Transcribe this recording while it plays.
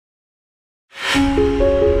So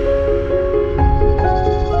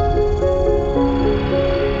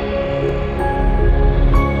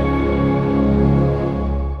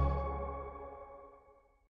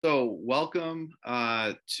welcome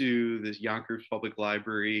to the Yonkers Public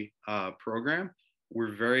Library program.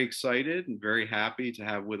 We're very excited and very happy to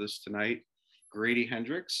have with us tonight Grady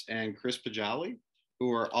Hendrix and Chris Poggiali,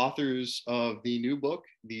 who are authors of the new book,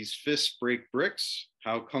 These Fists Break Bricks,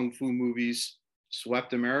 How Kung Fu Movies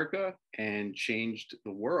Swept America and Changed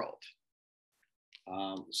the World.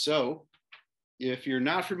 So if you're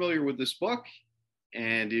not familiar with this book,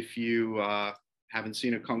 and if you haven't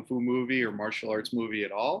seen a Kung Fu movie or martial arts movie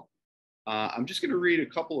at all, I'm just going to read a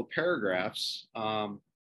couple of paragraphs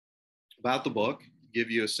about the book,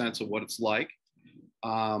 give you a sense of what it's like.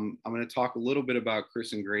 I'm going to talk a little bit about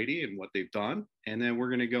Chris and Grady and what they've done, and then we're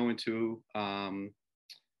going to go into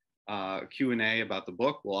Q&A about the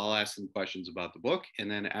book. Well, I'll ask them questions about the book, and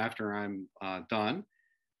then after I'm done,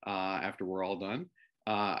 after we're all done,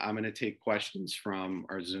 I'm going to take questions from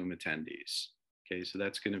our Zoom attendees. Okay, so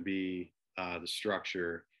that's going to be the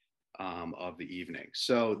structure of the evening.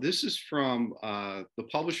 So this is from the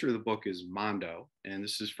publisher of the book is Mondo, and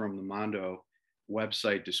this is from the Mondo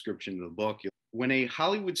website description of the book. When a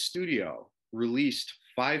Hollywood studio released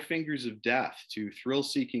Five Fingers of Death to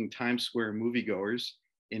thrill-seeking Times Square moviegoers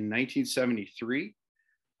in 1973,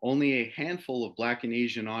 only a handful of Black and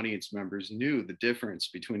Asian audience members knew the difference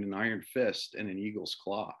between an iron fist and an eagle's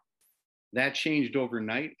claw. That changed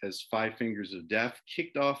overnight as Five Fingers of Death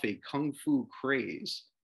kicked off a kung fu craze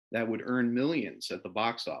that would earn millions at the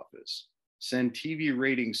box office, send TV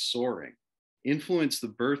ratings soaring, influence the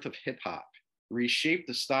birth of hip hop, reshape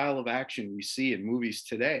the style of action we see in movies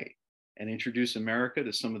today, and introduce America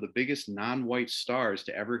to some of the biggest non-white stars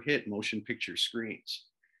to ever hit motion picture screens.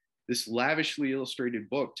 This lavishly illustrated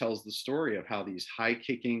book tells the story of how these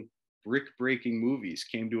high-kicking, brick-breaking movies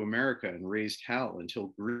came to America and raised hell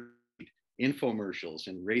until greed, infomercials,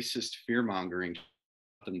 and racist fear-mongering shut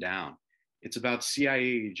them down. It's about CIA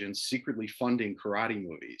agents secretly funding karate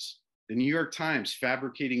movies, the New York Times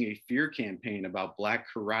fabricating a fear campaign about Black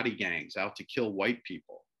karate gangs out to kill white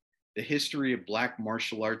people, the history of Black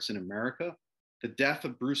martial arts in America, the death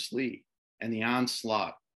of Bruce Lee, and the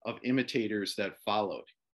onslaught of imitators that followed.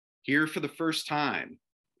 Here for the first time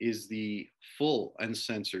is the full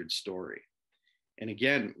uncensored story. And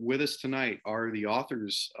again, with us tonight are the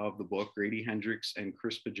authors of the book, Grady Hendrix and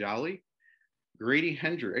Chris Poggiali. Grady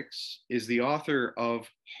Hendrix is the author of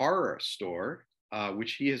Horror Store,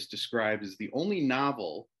 which he has described as the only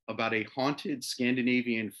novel about a haunted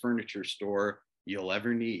Scandinavian furniture store you'll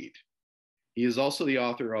ever need. He is also the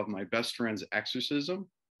author of My Best Friend's Exorcism,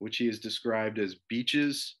 which he has described as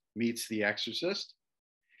Beaches meets The Exorcist,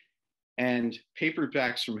 and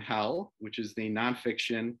Paperbacks from Hell, which is the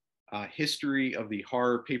nonfiction history of the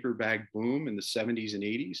horror paperback boom in the 70s and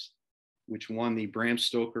 80s, which won the Bram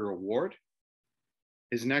Stoker Award.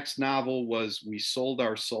 His next novel was We Sold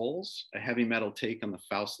Our Souls, a heavy metal take on the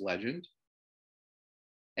Faust legend.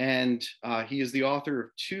 And he is the author of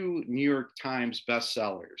two New York Times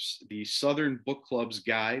bestsellers, The Southern Book Club's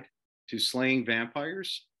Guide to Slaying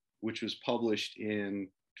Vampires, which was published in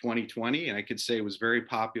 2020, and I could say was very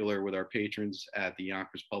popular with our patrons at the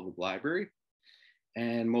Yonkers Public Library.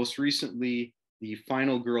 And most recently, The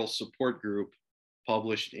Final Girl Support Group,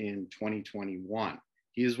 published in 2021.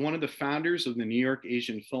 He is one of the founders of the New York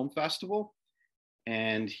Asian Film Festival,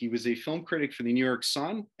 and he was a film critic for the New York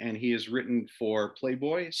Sun, and he has written for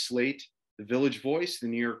Playboy, Slate, The Village Voice, the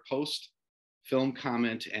New York Post, Film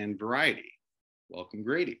Comment, and Variety. Welcome,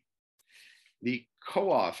 Grady. The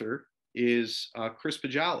co-author is Chris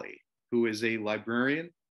Poggiali, who is a librarian,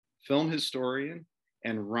 film historian,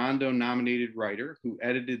 and Rondo-nominated writer who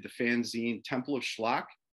edited the fanzine Temple of Schlock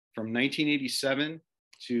from 1987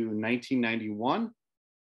 to 1991.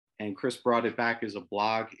 And Chris brought it back as a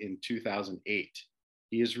blog in 2008.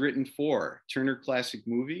 He has written for Turner Classic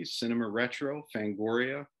Movies, Cinema Retro,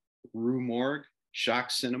 Fangoria, Rue Morgue,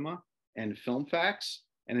 Shock Cinema, and Film Facts.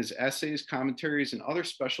 And his essays, commentaries, and other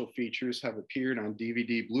special features have appeared on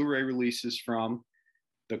DVD, Blu-ray releases from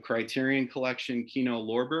the Criterion Collection, Kino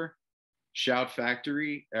Lorber, Shout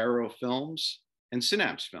Factory, Arrow Films, and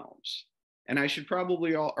Synapse Films. And I should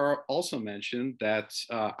probably also mention that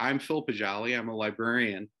I'm Phil Poggiali. I'm a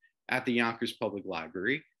librarian at the Yonkers Public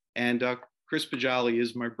Library, and Chris Poggiali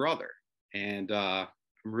is my brother. And I'm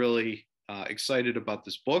really excited about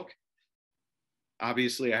this book.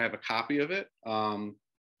 Obviously, I have a copy of it.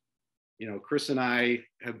 You know, Chris and I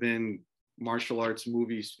have been martial arts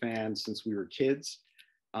movies fans since we were kids.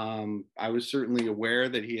 I was certainly aware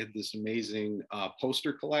that he had this amazing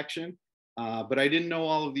poster collection, but I didn't know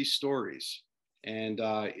all of these stories. and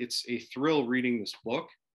it's a thrill reading this book.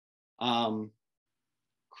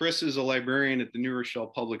 Chris is a librarian at the New Rochelle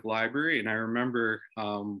Public Library, and I remember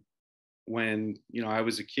when I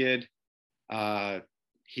was a kid.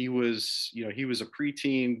 He was a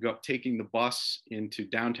preteen taking the bus into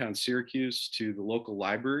downtown Syracuse to the local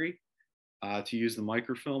library to use the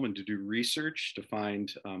microfilm and to do research to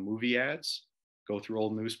find movie ads, go through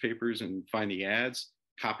old newspapers and find the ads,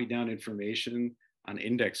 copy down information on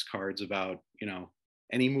index cards about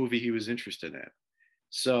any movie he was interested in.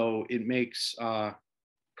 So it makes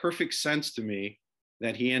perfect sense to me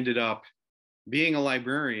that he ended up being a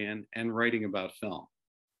librarian and writing about film.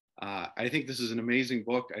 I think this is an amazing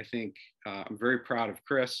book. I think I'm very proud of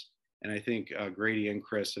Chris, and I think Grady and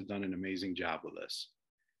Chris have done an amazing job with this.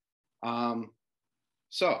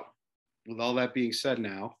 So with all that being said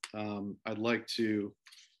now, I'd like to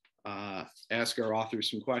ask our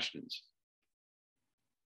authors some questions.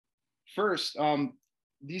 First,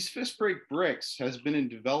 these Fist Break bricks has been in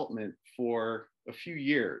development for a few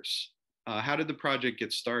years. How did the project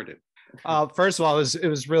get started? First of all, it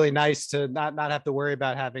was really nice to not have to worry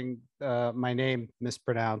about having my name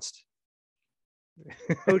mispronounced.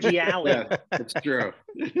 Poggiali. Yeah, that's true.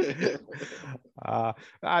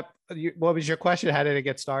 What was your question? How did it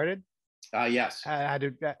get started? Yes. As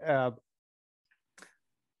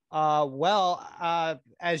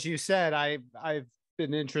you said, I've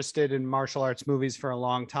been interested in martial arts movies for a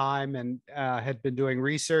long time, and had been doing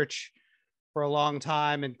research for a long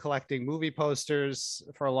time and collecting movie posters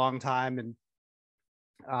for a long time. And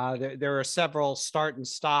there are several start and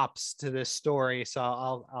stops to this story, so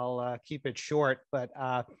I'll keep it short. But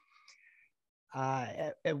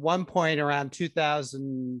at one point around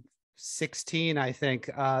 2016, I think,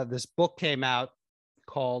 this book came out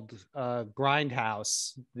called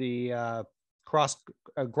Grindhouse, the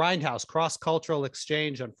Grindhouse Cross-Cultural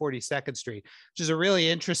Exchange on 42nd Street, which is a really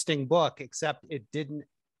interesting book, except it didn't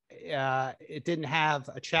have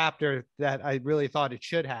a chapter that I really thought it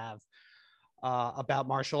should have about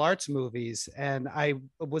martial arts movies. And I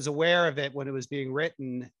was aware of it when it was being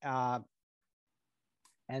written. And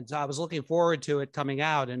so I was looking forward to it coming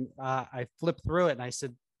out, and I flipped through it and I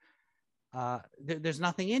said, there's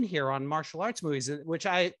nothing in here on martial arts movies, which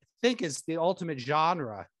I think is the ultimate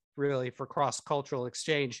genre really for cross-cultural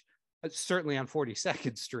exchange, certainly on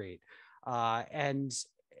 42nd Street. And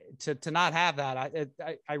to not have that,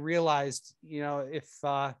 I realized, if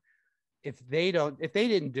they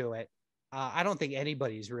didn't do it, I don't think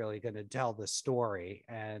anybody's really going to tell the story.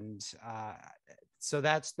 And so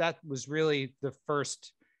that was really the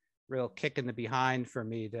first real kick in the behind for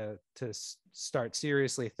me to start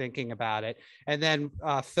seriously thinking about it. And then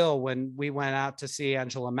Phil, when we went out to see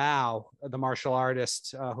Angela Mao, the martial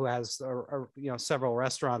artist who has several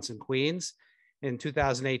restaurants in Queens, in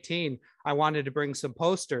 2018, I wanted to bring some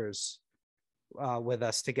posters with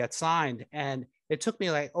us to get signed. And it took me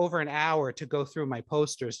like over an hour to go through my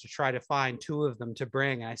posters to try to find 2 of them to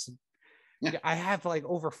bring. And I said, yeah, I have like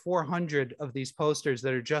over 400 of these posters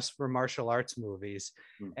that are just for martial arts movies.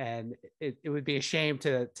 And it would be a shame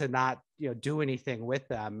to not, do anything with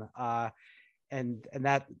them. And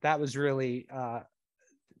that was really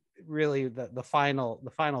the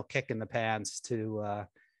final kick in the pants to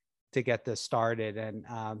get this started. And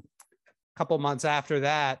a couple months after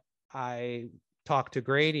that, I talked to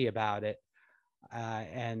Grady about it,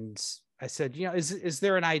 and I said, is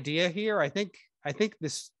there an idea here? I think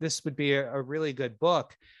this would be a really good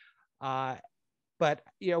book. But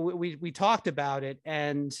we talked about it,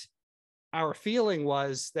 and our feeling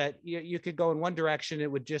was that you could go in one direction. It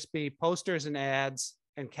would just be posters and ads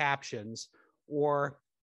and captions, or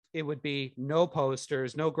it would be no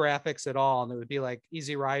posters, no graphics at all. And it would be like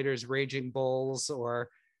Easy Riders, Raging Bulls, or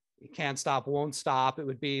Can't Stop, Won't Stop. It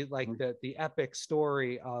would be like the epic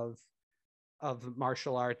story of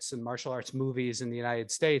martial arts and martial arts movies in the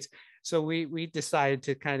United States. So we decided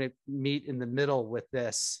to kind of meet in the middle with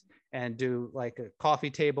this and do like a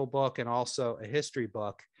coffee table book and also a history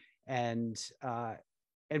book, and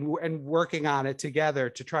working on it together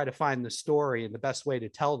to try to find the story and the best way to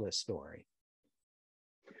tell this story.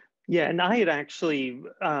 Yeah, and I had actually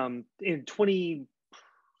in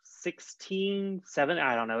 2016,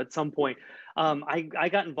 I don't know, at some point, I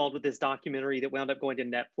got involved with this documentary that wound up going to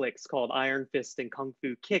Netflix called Iron Fist and Kung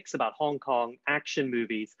Fu Kicks about Hong Kong action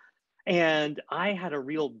movies. And I had a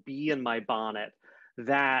real bee in my bonnet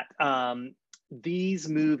that these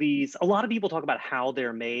movies, a lot of people talk about how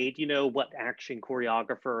they're made, what action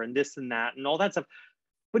choreographer and this and that and all that stuff.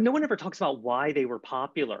 But no one ever talks about why they were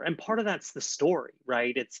popular. And part of that's the story,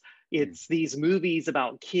 right? It's these movies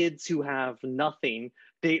about kids who have nothing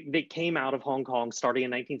they came out of Hong Kong starting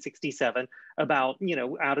in 1967 about,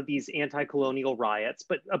 out of these anti-colonial riots,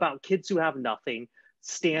 but about kids who have nothing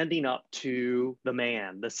standing up to the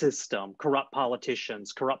man, the system, corrupt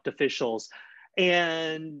politicians, corrupt officials,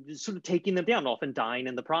 and sort of taking them down, often dying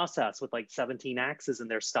in the process with like 17 axes in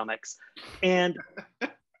their stomachs. And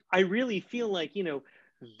I really feel like,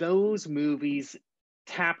 those movies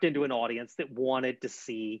tapped into an audience that wanted to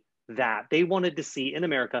see that. They wanted to see in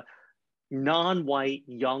America non-white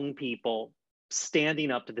young people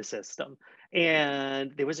standing up to the system.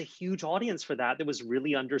 And there was a huge audience for that was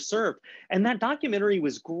really underserved. And that documentary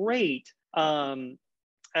was great. It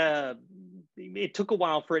took a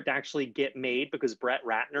while for it to actually get made because Brett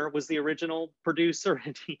Ratner was the original producer,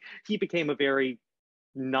 and he became a very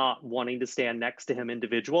not wanting to stand next to him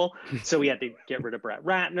individual. So we had to get rid of Brett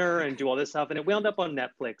Ratner and do all this stuff. And it wound up on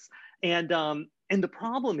Netflix. And the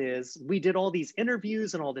problem is we did all these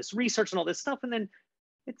interviews and all this research and all this stuff. And then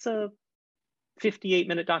it's a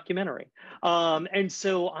 58-minute documentary. And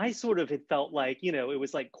so I sort of had felt like, it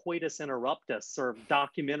was like coitus interruptus or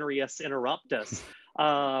documentarius interruptus.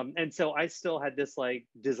 And so I still had this like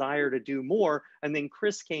desire to do more. And then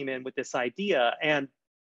Chris came in with this idea. And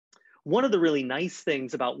one of the really nice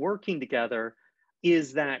things about working together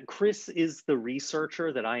is that Chris is the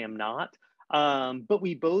researcher that I am not. But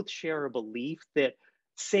we both share a belief that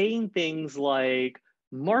saying things like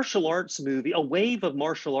a wave of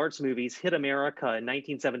martial arts movies hit America in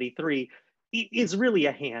 1973 is really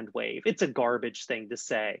a hand wave. It's a garbage thing to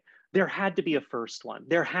say. There had to be a first one.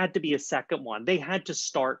 There had to be a second one. They had to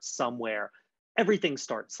start somewhere. Everything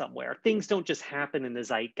starts somewhere. Things don't just happen in the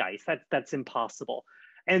zeitgeist. That's impossible.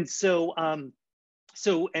 And so, and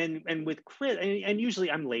with Chris, and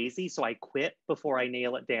usually I'm lazy, so I quit before I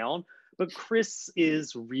nail it down. But Chris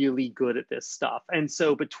is really good at this stuff. And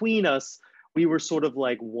so between us, we were sort of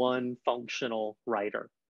like one functional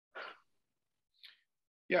writer.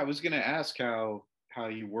 Yeah, I was going to ask how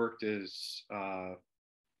you worked as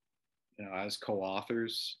as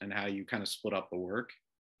co-authors and how you kind of split up the work.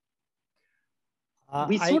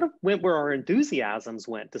 We sort of went where our enthusiasms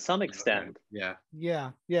went to some extent. Okay.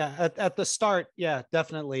 Yeah. At the start, yeah,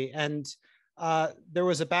 definitely. And there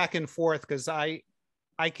was a back and forth because I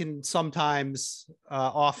can sometimes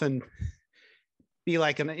often be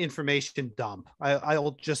like an information dump.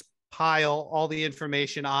 I'll just pile all the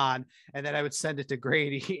information on, and then I would send it to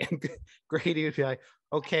Grady, and Grady would be like,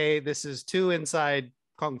 okay, this is too inside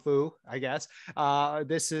Kung Fu, I guess.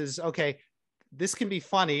 This is okay. This can be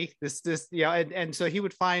funny. This, and so he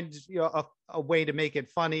would find, a way to make it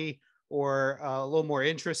funny or a little more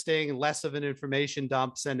interesting, less of an information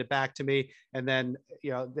dump, send it back to me. And then,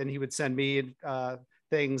 then he would send me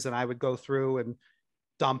things, and I would go through and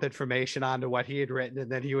dump information onto what he had written, and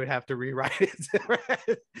then he would have to rewrite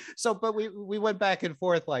it. So, but we went back and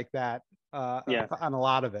forth like that on a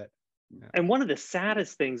lot of it. Yeah. And one of the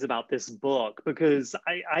saddest things about this book, because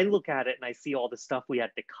I look at it and I see all the stuff we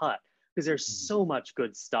had to cut, because there's so much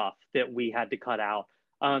good stuff that we had to cut out.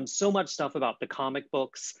 So much stuff about the comic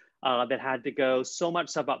books that had to go, so much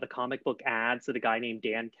stuff about the comic book ads that a guy named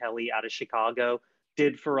Dan Kelly out of Chicago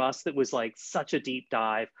did for us that was like such a deep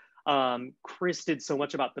dive. Chris did so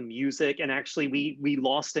much about the music, and actually we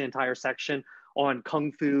lost an entire section on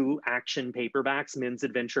Kung Fu action paperbacks, men's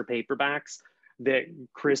adventure paperbacks, that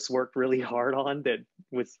Chris worked really hard on. That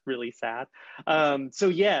was really sad. So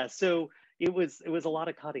it was a lot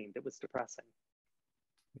of cutting that was depressing.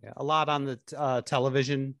 Yeah, a lot on the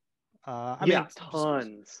television. I mean,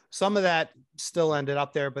 tons. Some of that still ended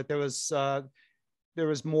up there, but there was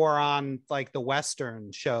more on like the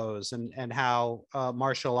Western shows and how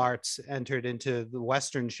martial arts entered into the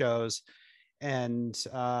Western shows, and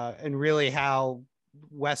really how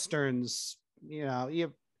Westerns,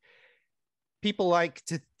 people like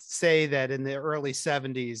to say that in the early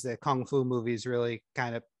 70s that Kung Fu movies really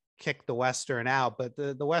kind of kicked the Western out, but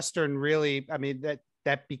the Western really, I mean,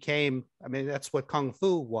 that became, I mean, that's what Kung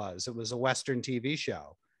Fu was. It was a Western TV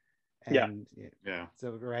show. And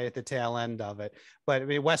so right at the tail end of it. But I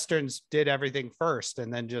mean, Westerns did everything first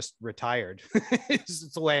and then just retired.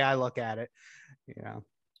 It's the way I look at it.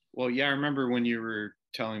 Well, yeah, I remember when you were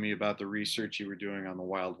telling me about the research you were doing on the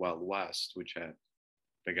Wild Wild West, which had,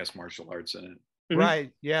 I guess, martial arts in it. Mm-hmm.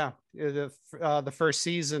 Right. Yeah. The first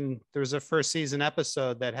season, there's a first season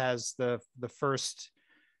episode that has the first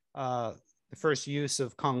use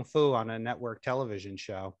of Kung Fu on a network television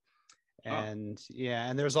show. And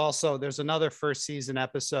and there's another first season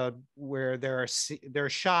episode where there are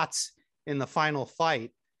shots in the final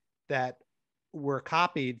fight that were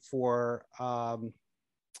copied for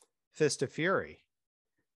Fist of Fury.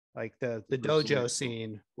 like the Bruce Lee. dojo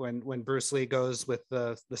scene when Bruce Lee goes with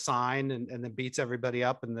the sign and then beats everybody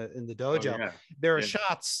up in the dojo. Oh, yeah. There are Yeah.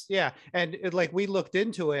 shots, yeah, and like we looked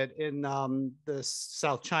into it in the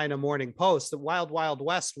South China Morning Post. The Wild Wild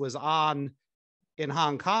West was on in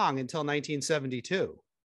Hong Kong until 1972.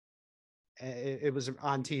 It was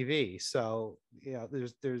on TV, so yeah,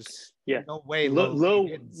 there's Yeah, no way low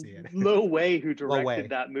didn't see it. Low Wei, who Lo directed Wei.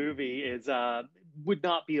 that movie, is would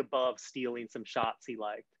not be above stealing some shots he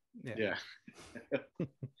liked. Yeah.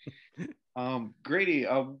 Grady,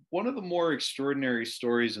 one of the more extraordinary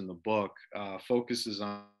stories in the book focuses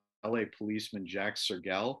on LA policeman Jack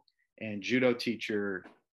Sergel and judo teacher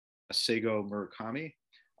Seigo Murakami,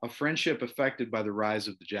 a friendship affected by the rise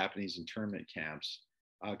of the Japanese internment camps.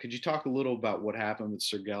 Could you talk a little about what happened with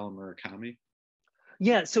Sergel and Murakami?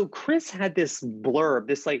 Yeah, so Chris had this blurb,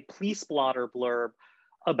 this like police blotter blurb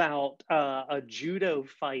about a judo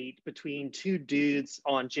fight between two dudes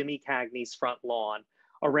on Jimmy Cagney's front lawn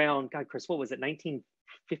around, God, Chris, what was it,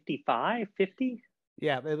 1955, 50?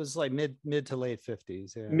 Yeah, it was like mid to late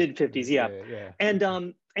 50s. Yeah. Mid 50s, yeah. Yeah.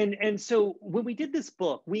 And so when we did this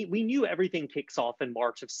book, we knew everything kicks off in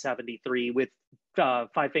March of 73 with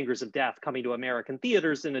Five Fingers of Death coming to American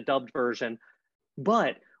theaters in a dubbed version.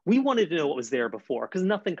 But we wanted to know what was there before, because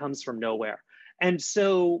nothing comes from nowhere. And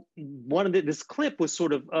so this clip was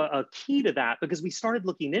sort of a key to that, because we started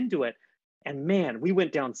looking into it, and man, we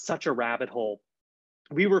went down such a rabbit hole.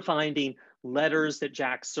 We were finding letters that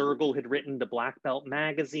Jack Sergel had written to Black Belt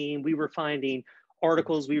magazine. We were finding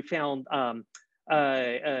articles. We found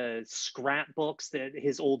scrapbooks that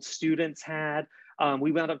his old students had.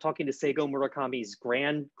 We wound up talking to Seigo Murakami's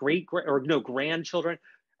grandchildren.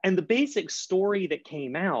 And the basic story that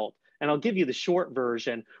came out, and I'll give you the short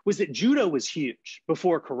version, was that judo was huge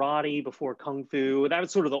before karate, before kung fu. That was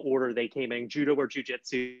sort of the order they came in: judo or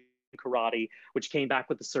jujitsu, karate, which came back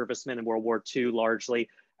with the servicemen in World War II largely.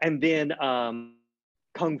 And then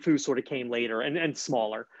kung fu sort of came later and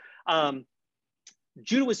smaller.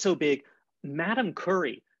 Judo was so big, Madame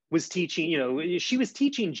Curry was teaching, she was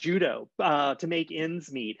teaching judo to make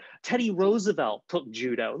ends meet. Teddy Roosevelt took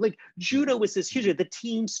judo. Like, judo was this huge, the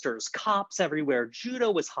Teamsters, cops everywhere. Judo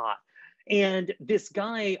was hot. And this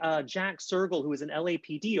guy, Jack Sergel, who was an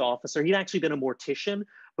LAPD officer, he'd actually been a mortician,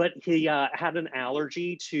 but he had an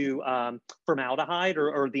allergy to formaldehyde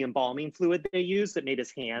or the embalming fluid they use that made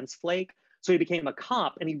his hands flake. So he became a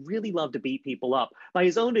cop, and he really loved to beat people up. By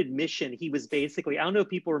his own admission, he was basically, I don't know if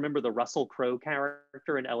people remember the Russell Crowe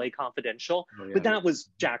character in LA Confidential, but that was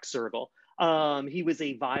Jack Sergel. He was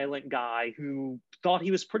a violent guy who thought he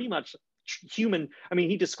was pretty much human. I mean,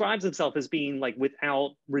 he describes himself as being like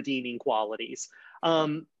without redeeming qualities.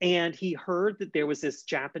 And he heard that there was this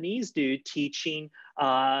Japanese dude teaching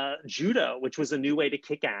judo, which was a new way to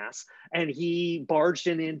kick ass. And he barged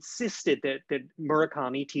in and insisted that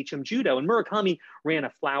Murakami teach him judo. And Murakami ran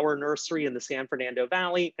a flower nursery in the San Fernando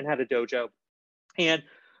Valley and had a dojo. And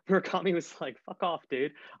Murakami was like, fuck off,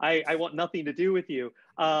 dude. I want nothing to do with you.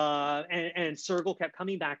 And Sergel kept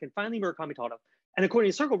coming back. And finally, Murakami taught him. And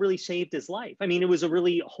according to Sergel, really saved his life. I mean, it was a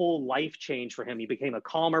really whole life change for him. He became a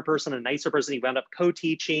calmer person, a nicer person. He wound up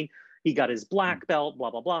co-teaching. He got his black belt,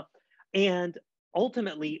 blah, blah, blah. And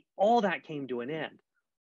ultimately, all that came to an end.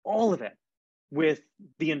 All of it with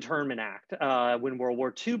the Internment Act when World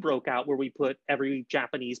War II broke out, where we put every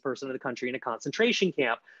Japanese person in the country in a concentration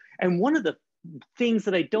camp. And one of the things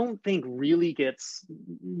that I don't think really gets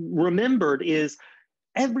remembered is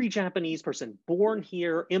every Japanese person born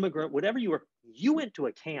here, immigrant, whatever you were, you went to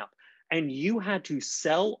a camp and you had to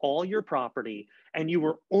sell all your property, and you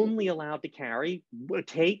were only allowed to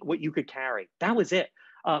take what you could carry. That was it.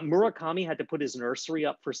 Murakami had to put his nursery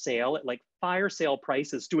up for sale at like fire sale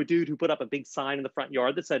prices to a dude who put up a big sign in the front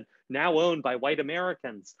yard that said, now owned by white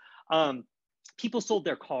Americans. People sold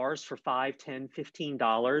their cars for $5, $10,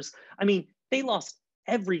 $15. I mean, they lost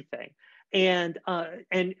everything. And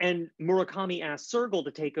Murakami asked Sergel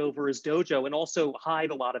to take over his dojo and also hide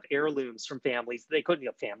a lot of heirlooms from families. They couldn't,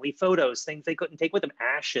 family photos, things they couldn't take with them,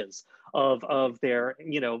 ashes of their,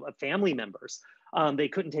 family members. They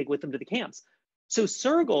couldn't take with them to the camps. So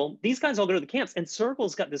Sergel, these guys all go to the camps, and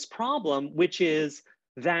Sergel's got this problem, which is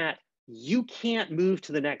that you can't move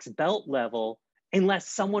to the next belt level unless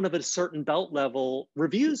someone of a certain belt level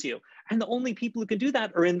reviews you. And the only people who can do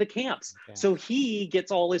that are in the camps. Okay. So he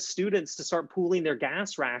gets all his students to start pooling their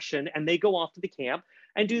gas ration, and they go off to the camp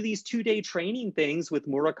and do these 2-day training things with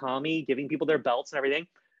Murakami, giving people their belts and everything.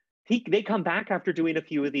 They come back after doing a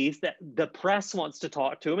few of these, that the press wants to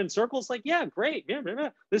talk to him, and Sergel's like, yeah, great. Yeah,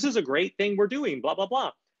 this is a great thing we're doing, blah, blah,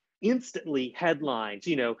 blah. instantly headlines,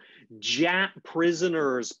 you know, Jap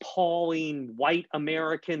prisoners pawing white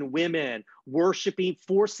American women, worshiping,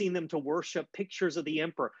 forcing them to worship pictures of the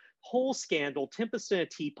emperor. Whole scandal, tempest in a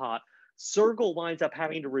teapot. Sergel winds up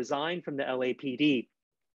having to resign from the LAPD.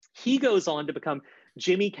 He goes on to become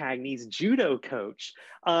Jimmy Cagney's judo coach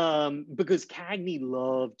because Cagney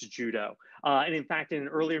loved judo. And in fact, in an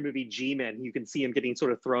earlier movie, G-Men, you can see him getting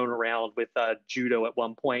sort of thrown around with judo at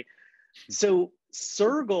one point. So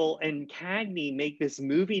Sergel and Cagney make this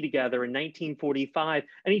movie together in 1945,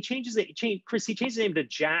 and he changes it. Chris, he changed his name to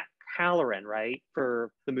Jack Halloran, right,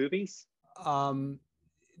 for the movies.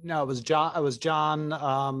 No, it was John. It was John.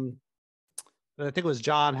 I think it was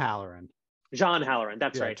John Halloran. John Halloran,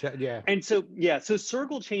 that's Yeah, right. yeah. And so, yeah, so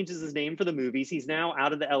Sergel changes his name for the movies. He's now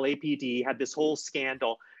out of the LAPD, had this whole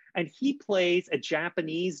scandal, and he plays a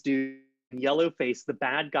Japanese dude, Yellowface, the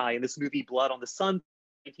bad guy in this movie Blood on the Sun,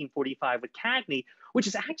 1945 with Cagney, which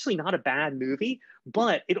is actually not a bad movie,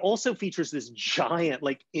 but it also features this giant,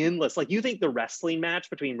 like endless, like you think the wrestling match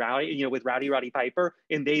between Rowdy, you know, with Roddy Piper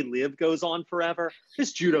and They Live goes on forever.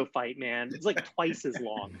 This judo fight, man, it's like twice as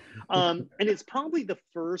long. And it's probably the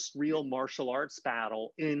first real martial arts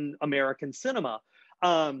battle in American cinema.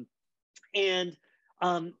 So,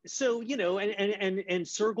 you know, and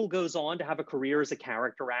Sergel goes on to have a career as a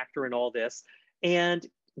character actor and all this. And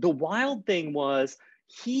the wild thing was,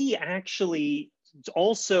 he actually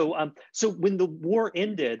also, so when the war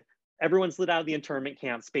ended, everyone's let out of the internment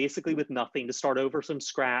camps, basically with nothing to start over from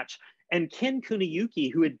scratch. And Ken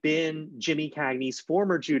Kuniyuki, who had been Jimmy Cagney's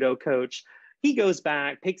former judo coach, he goes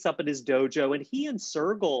back, picks up at his dojo, and he and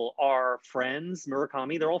Sergel are friends.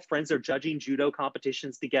 Murakami, they're all friends. They're judging judo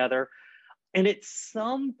competitions together. And at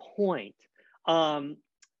some point,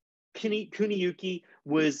 Kuniyuki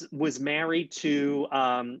was married to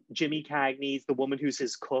Jimmy Cagney, the woman who's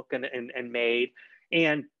his cook and maid.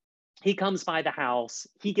 And he comes by the house.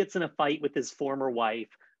 He gets in a fight with his former wife.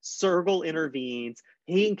 Sergel intervenes.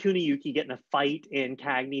 He and Kuniyuki get in a fight in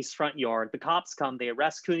Cagney's front yard. The cops come. They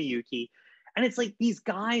arrest Kuniyuki. And it's like these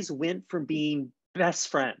guys went from being best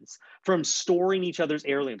friends, from storing each other's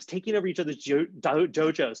heirlooms, taking over each other's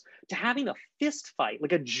dojos, to having a fist fight,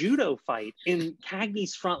 like a judo fight in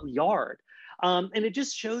Cagney's front yard. And it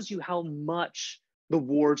just shows you how much the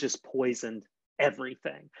war just poisoned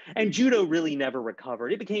everything. And judo really never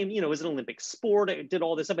recovered. It became, you know, it was an Olympic sport. It did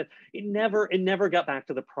all this stuff, but it never got back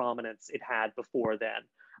to the prominence it had before then.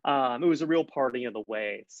 It was a real party of the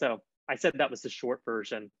wave. So I said that was the short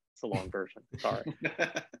version. It's a long version. Sorry.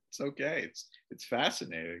 It's okay. It's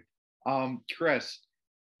fascinating. Chris,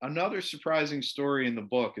 another surprising story in the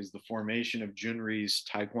book is the formation of Junri's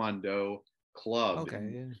Taekwondo club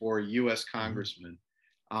for U.S. congressmen.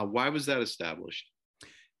 Why was that established?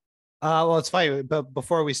 Well, it's funny, but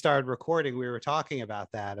before we started recording, we were talking about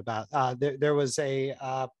that. There was a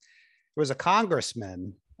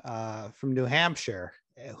congressman from New Hampshire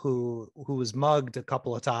who was mugged a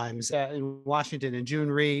couple of times in Washington, and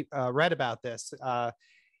Junri read about this.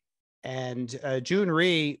 And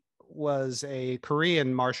Junri was a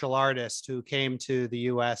Korean martial artist who came to the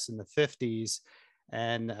U.S. in the 50s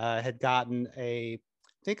and had gotten I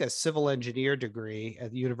think a civil engineer degree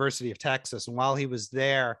at the University of Texas. And while he was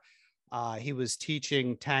there, he was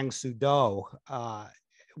teaching Tang Soo Do,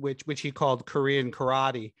 which he called Korean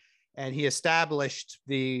karate. And he established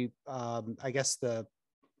the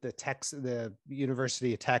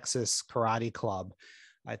University of Texas Karate Club,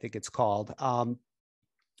 I think it's called,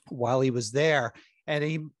 while he was there. And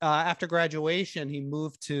he, after graduation, he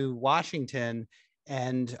moved to Washington.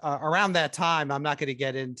 And around that time, I'm not going to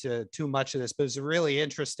get into too much of this, but it's really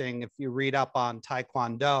interesting if you read up on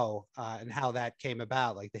Taekwondo and how that came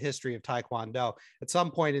about, like the history of Taekwondo. At some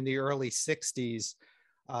point in the early 60s,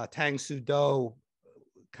 Tang Soo Do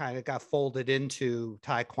kind of got folded into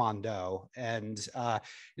Taekwondo. And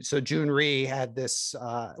so Junri had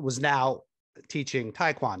was now teaching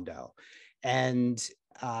Taekwondo. And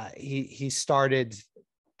he started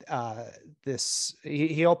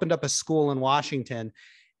he opened up a school in Washington,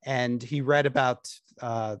 and he read about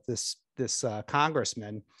this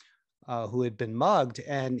congressman who had been mugged,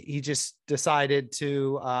 and he just decided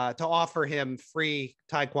to offer him free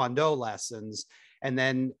Taekwondo lessons. And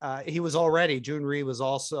then Junri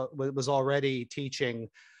was already teaching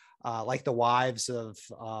like the wives of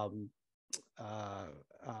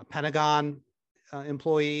Pentagon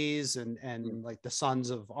employees and like the sons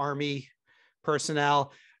of Army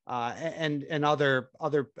personnel and other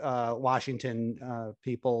Washington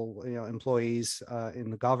people, employees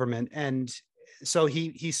in the government. And so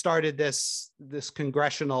he started this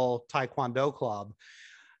congressional Taekwondo club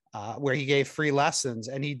where he gave free lessons,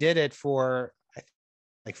 and he did it for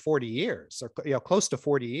like 40 years, or close to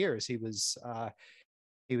 40 years. He was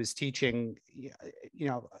teaching,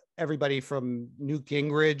 everybody from Newt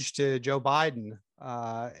Gingrich to Joe Biden,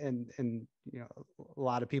 and a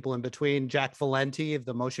lot of people in between. Jack Valenti of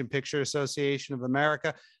the Motion Picture Association of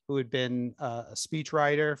America, who had been a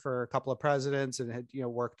speechwriter for a couple of presidents and had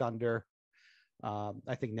worked under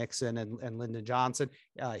I think Nixon and Lyndon Johnson.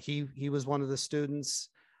 He was one of the students,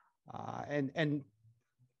 and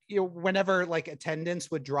whenever like attendance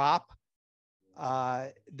would drop,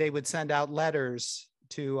 they would send out letters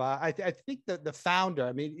to I think the founder.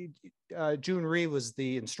 I mean, June Rhee was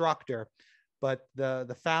the instructor, but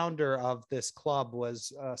the founder of this club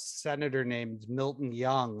was a senator named Milton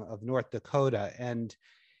Young of North Dakota, and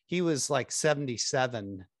he was like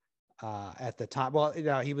 77 at the time. Well,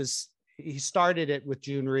 he started it with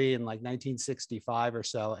June Rhee in like 1965 or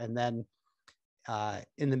so, and then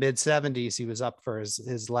in the mid 70s he was up for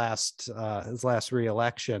his last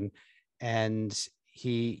re-election, and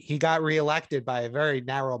he got reelected by a very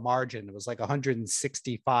narrow margin. It was like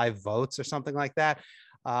 165 votes or something like that.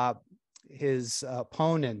 His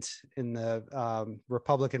opponent in the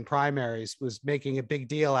Republican primaries was making a big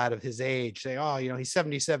deal out of his age, saying, "Oh, he's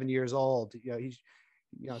 77 years old.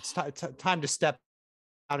 It's time to step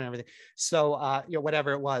out and everything." So,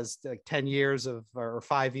 whatever it was, like 10 years or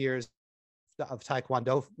 5 years of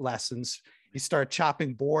Taekwondo lessons, he started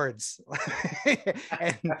chopping boards,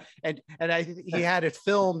 and he had it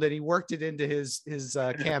filmed, and he worked it into his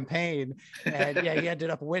campaign, and he ended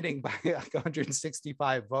up winning by like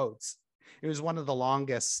 165 votes. It was one of the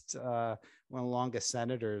longest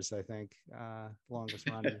senators, I think, longest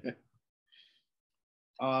running.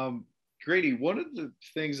 Grady, one of the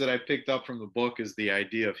things that I picked up from the book is the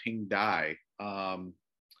idea of Hing Dai,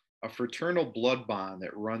 a fraternal blood bond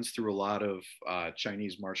that runs through a lot of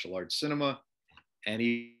Chinese martial arts cinema, and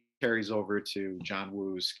he carries over to John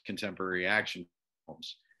Woo's contemporary action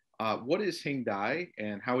films. What is Hing Dai,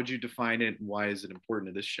 and how would you define it, and why is it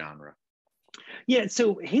important to this genre? Yeah,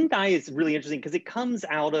 so Hing Dai is really interesting because it comes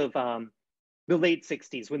out of the late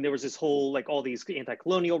 60s, when there was this whole, like, all these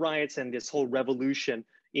anti-colonial riots and this whole revolution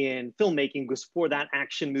in filmmaking. Because for that,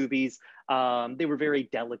 action movies, they were very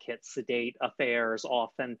delicate, sedate affairs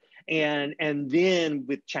often. And then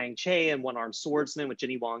with Chang Che and One-Armed Swordsman with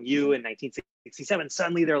Jenny Wong Yu in 1967,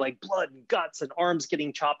 suddenly they're like blood and guts and arms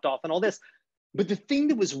getting chopped off and all this. But the thing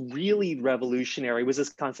that was really revolutionary was this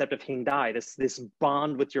concept of Hing Dai, this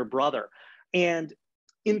bond with your brother. And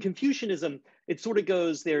in Confucianism, it sort of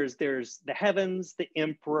goes, there's the heavens, the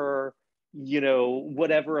emperor,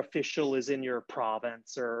 whatever official is in your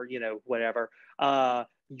province, or, whatever,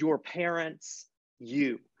 your parents,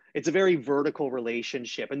 you. It's a very vertical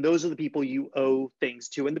relationship. And those are the people you owe things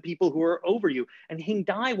to, and the people who are over you. And Hing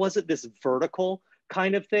Dai wasn't this vertical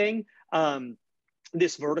kind of thing.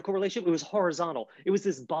 This vertical relationship, it was horizontal. It was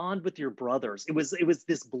this bond with your brothers. It was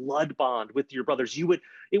this blood bond with your brothers.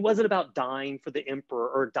 It wasn't about dying for the emperor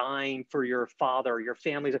or dying for your father, your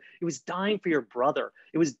family. It was dying for your brother.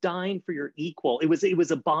 It was dying for your equal. It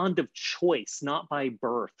was a bond of choice, not by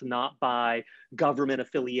birth, not by government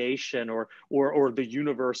affiliation, or the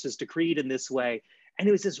universe is decreed in this way. And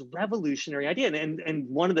it was this revolutionary idea. And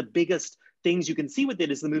one of the biggest things you can see with it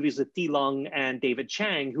is the movies with Thi Lung and David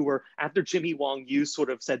Chang, who were, after Jimmy Wong Yu sort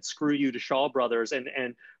of said screw you to Shaw Brothers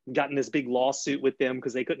and got in this big lawsuit with them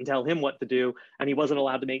because they couldn't tell him what to do, and he wasn't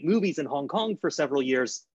allowed to make movies in Hong Kong for several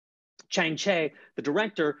years. Chang Che, the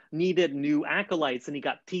director, needed new acolytes, and he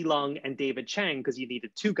got Thi Lung and David Chang because you needed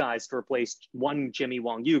two guys to replace one Jimmy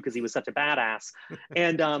Wong Yu because he was such a badass.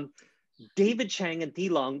 And David Chang and Thi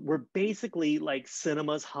Lung were basically like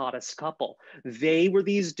cinema's hottest couple. They were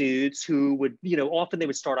these dudes who would, often they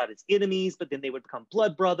would start out as enemies, but then they would become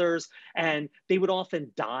blood brothers, and they would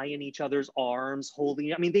often die in each other's arms,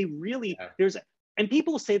 holding. I mean, they really, and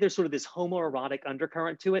people say there's sort of this homoerotic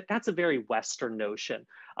undercurrent to it. That's a very Western notion.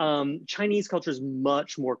 Chinese culture is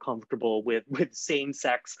much more comfortable with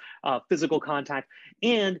same-sex physical contact.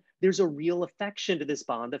 And there's a real affection to this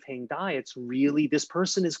bond of Hing Dai. It's really, this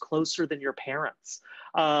person is closer than your parents.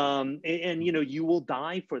 And you will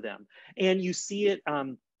die for them. And you see it,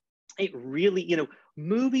 it really,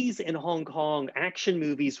 movies in Hong Kong, action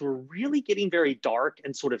movies, were really getting very dark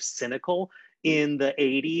and sort of cynical in the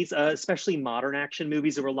 80s, especially modern action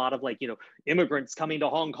movies. There were a lot of immigrants coming to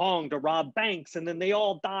Hong Kong to rob banks, and then they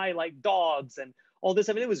all die like dogs and all this.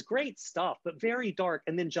 I mean, it was great stuff, but very dark.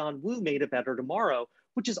 And then John Woo made A Better Tomorrow,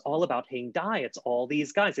 which is all about Hing Dai. It's all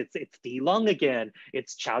these guys. It's Di Lung again.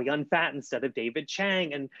 It's Chow Yun Fat instead of David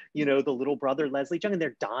Chang, and the little brother Leslie Chung, and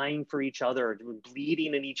they're dying for each other,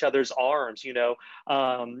 bleeding in each other's arms.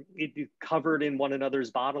 Covered in one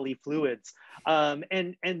another's bodily fluids,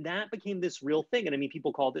 and that became this real thing. And I mean,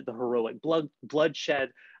 people called it the heroic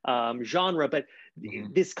bloodshed genre, but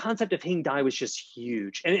this concept of Hing Dai was just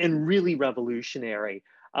huge and really revolutionary.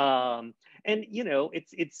 And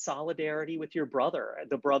it's solidarity with your brother,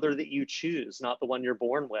 the brother that you choose, not the one you're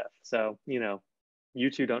born with. So you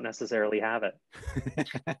two don't necessarily have it.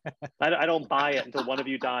 I don't buy it until one of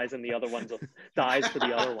you dies and the other one dies for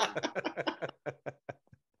the other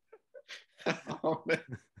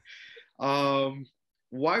one.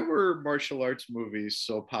 Why were martial arts movies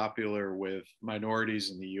so popular with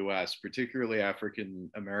minorities in the US, particularly African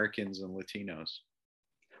Americans and Latinos?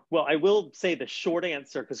 Well, I will say the short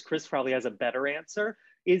answer, because Chris probably has a better answer,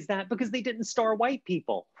 is that because they didn't star white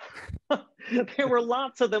people. There were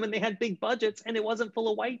lots of them and they had big budgets and it wasn't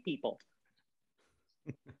full of white people.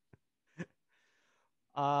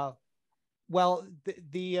 Well,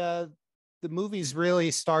 the movies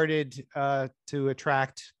really started to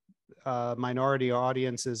attract minority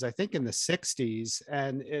audiences, I think, in the 60s,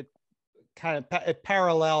 and it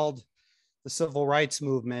paralleled the civil rights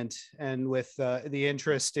movement, and with the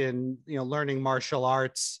interest in learning martial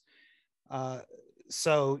arts,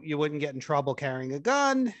 so you wouldn't get in trouble carrying a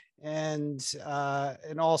gun, and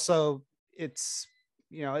also it's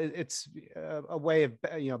a way of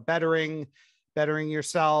bettering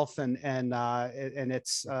yourself, and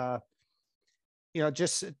it's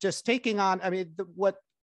just taking on. I mean,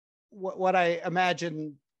 what I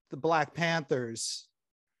imagine the Black Panthers,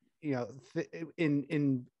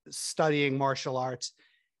 in studying martial arts,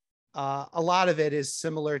 a lot of it is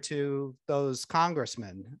similar to those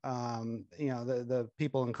congressmen, the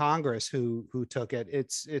people in Congress who took it.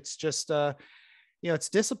 It's just it's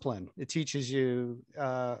discipline. It teaches you,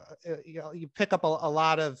 you pick up a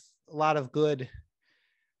lot of good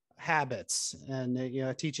habits, and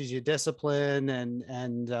it teaches you discipline,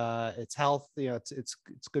 and it's health. It's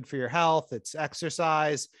good for your health. It's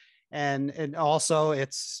exercise, and also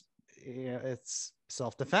it's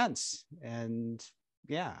self-defense, and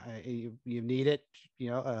you need it.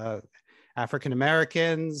 African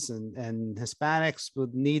Americans and Hispanics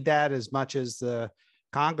would need that as much as the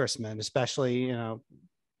congressmen, especially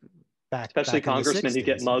back congressmen who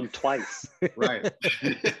get mugged twice. Right.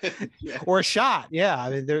 Or shot. Yeah, I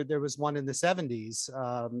mean, there was one in the 70s.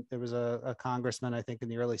 There was a congressman, I think, in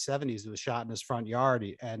the early 70s, who was shot in his front yard,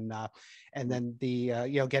 and then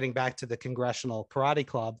the getting back to the Congressional Karate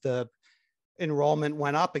Club, the enrollment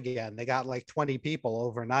went up again. They got like 20 people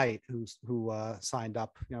overnight who signed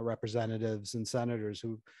up, representatives and senators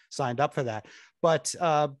who signed up for that. But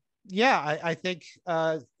I think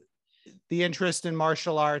the interest in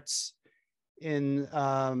martial arts in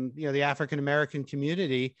the African American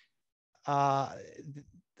community, a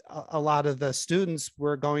lot of the students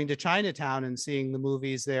were going to Chinatown and seeing the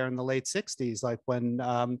movies there in the late 60s, like when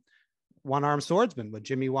One Armed Swordsman with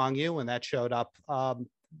Jimmy Wong Yu, when that showed up.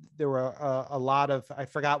 There were a lot of, I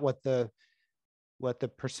forgot what the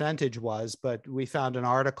percentage was, but we found an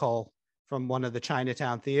article from one of the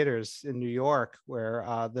Chinatown theaters in New York where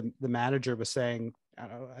the manager was saying,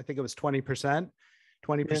 I think it was 20%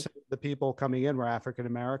 of the people coming in were African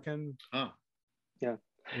American. Oh. Yeah.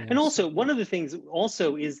 And also, one of the things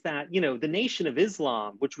also is that, the Nation of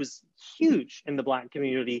Islam, which was huge in the Black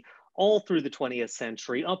community all through the 20th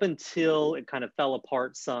century, up until it kind of fell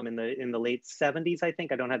apart some in the late 70s, I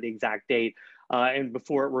think. I don't have the exact date, and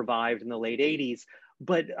before it revived in the late 80s.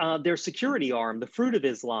 But their security arm, the Fruit of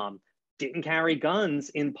Islam, didn't carry guns,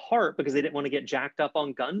 in part because they didn't want to get jacked up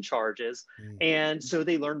on gun charges. And so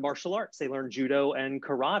they learned martial arts. They learned judo and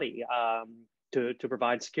karate to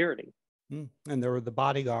provide security. And there were the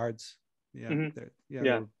bodyguards. They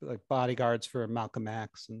were like bodyguards for Malcolm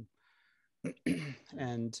X,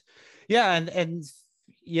 and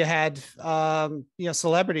you had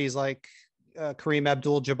celebrities like Kareem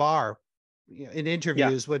Abdul-Jabbar in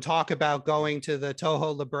interviews would talk about going to the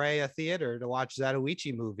Toho La Brea theater to watch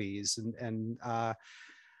Zatoichi movies, and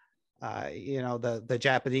the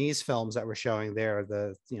Japanese films that were showing there,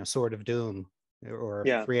 the Sword of Doom or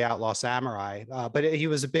Three Outlaw Samurai. But he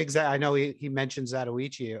was a big, I know he mentioned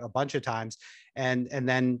Zatoichi a bunch of times, and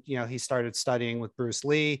then he started studying with Bruce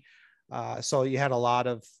Lee. So you had a lot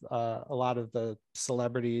of the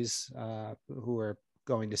celebrities who were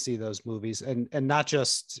going to see those movies, and not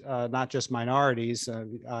just minorities.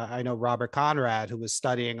 I know Robert Conrad, who was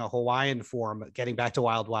studying a Hawaiian form, getting back to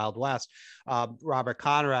Wild Wild West. Robert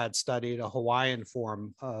Conrad studied a Hawaiian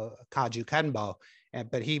form, Kaju Kenbo,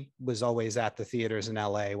 but he was always at the theaters in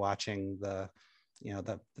LA watching the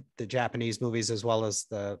Japanese movies, as well as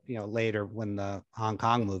the later when the Hong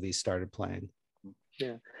Kong movies started playing.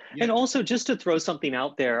 Yeah. And also, just to throw something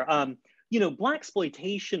out there,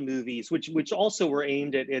 blaxploitation movies, which also were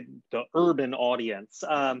aimed at the urban audience,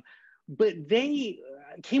 but they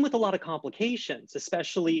came with a lot of complications,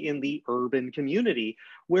 especially in the urban community,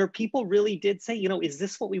 where people really did say, is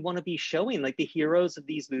this what we want to be showing? Like, the heroes of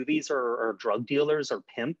these movies are drug dealers or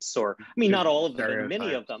pimps, or, I mean, not all of them, but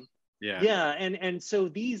many of them. Yeah. And so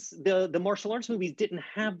the martial arts movies didn't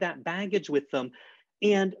have that baggage with them.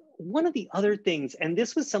 And one of the other things, and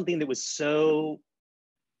this was something that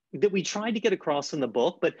we tried to get across in the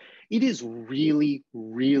book, but it is really,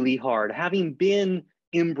 really hard. Having been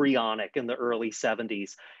embryonic in the early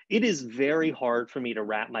 70s, it is very hard for me to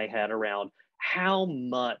wrap my head around how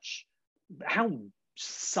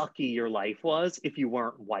sucky your life was if you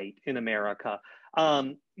weren't white in America.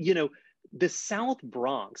 The South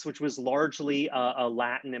Bronx, which was largely a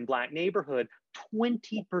Latin and Black neighborhood,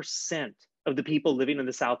 20% of the people living in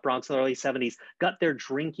the South Bronx in the early 70s got their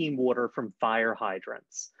drinking water from fire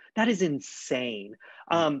hydrants. That is insane.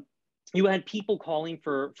 You had people calling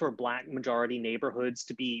for Black majority neighborhoods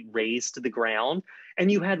to be razed to the ground.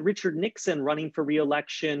 And you had Richard Nixon running for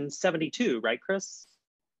re-election 72, right, Chris?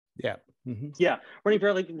 Yeah. Mm-hmm. Yeah, running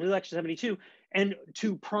for re-election 72. And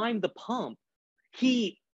to prime the pump,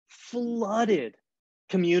 he flooded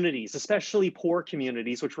communities, especially poor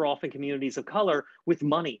communities, which were often communities of color, with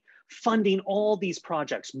money, funding all these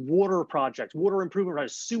projects, water improvement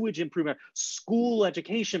projects, sewage improvement, school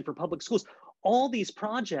education for public schools, all these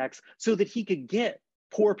projects so that he could get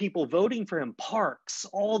poor people voting for him, parks,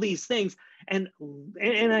 all these things. And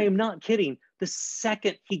I am not kidding. The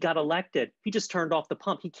second he got elected, he just turned off the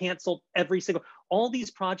pump. He canceled all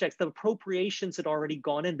these projects. The appropriations had already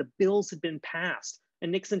gone in. The bills had been passed,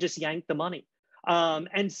 and Nixon just yanked the money.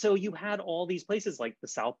 And so you had all these places like the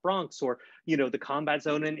South Bronx, or, the combat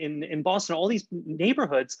zone in Boston, all these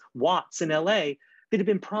neighborhoods, Watts in LA, that had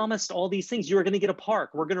been promised all these things. You're going to get a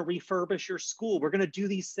park. We're going to refurbish your school. We're going to do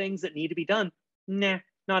these things that need to be done. Nah,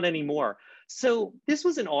 not anymore. So this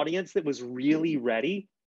was an audience that was really ready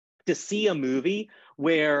to see a movie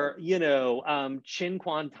where, Chin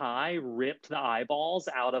Kwan Tai ripped the eyeballs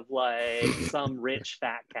out of like some rich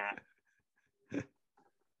fat cat.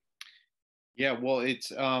 Yeah, well,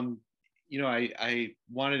 it's I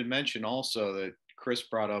wanted to mention also that Chris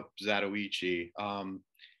brought up Zatoichi.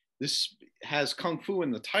 This has Kung Fu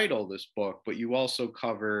in the title, this book, but you also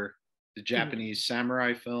cover the Japanese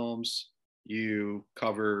samurai films. You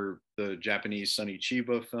cover the Japanese Sonny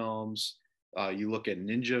Chiba films. You look at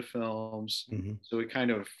ninja films. Mm-hmm. So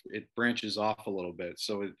it branches off a little bit.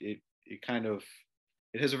 So it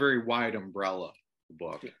has a very wide umbrella, the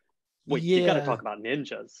book. Wait, you got to talk about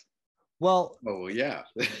ninjas. Well, yeah.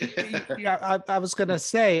 Yeah, I was going to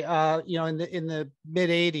say, in the mid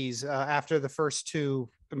 80s, after the first two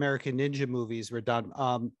American Ninja movies were done,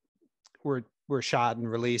 were shot and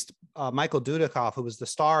released, Michael Dudikoff, who was the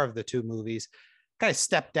star of the two movies, kind of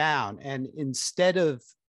stepped down, and instead of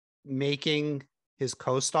making his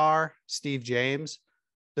co-star Steve James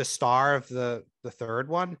the star of the third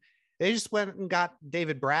one, they just went and got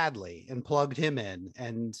David Bradley and plugged him in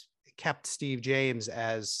and kept Steve James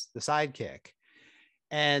as the sidekick.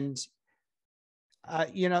 And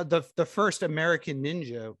the first American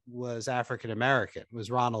ninja was African American, was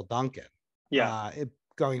Ronald Duncan. Yeah.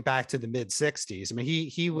 Going back to the mid 60s. I mean,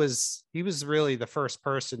 he was really the first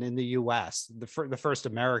person in the US, the first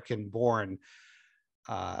American born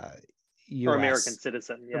US, or American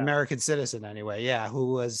citizen. Yeah. American citizen anyway. Yeah.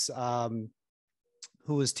 Who was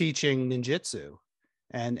teaching ninjutsu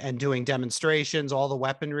and doing demonstrations, all the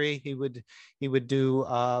weaponry he would do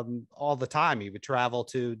all the time. He would travel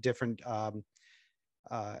to different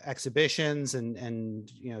exhibitions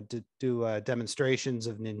and do demonstrations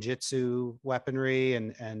of ninjutsu weaponry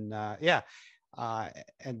and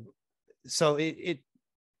so it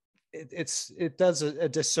does a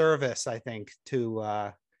disservice, I think,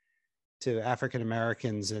 to African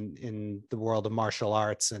Americans in the world of martial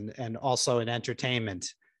arts and also in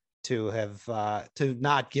entertainment to have to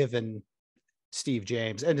not given Steve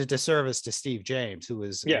James, and a disservice to Steve James,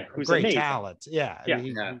 who's a great amazing talent.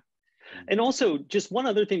 And also, just one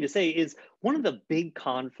other thing to say is one of the big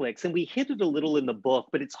conflicts, and we hit it a little in the book,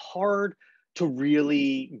 but it's hard to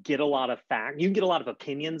really get a lot of fact. You can get a lot of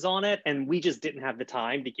opinions on it, and we just didn't have the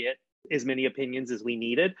time to get as many opinions as we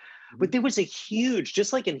needed. Mm-hmm. But there was a huge,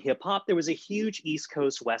 just like in hip hop, there was a huge East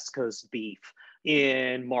Coast, West Coast beef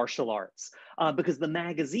in martial arts because the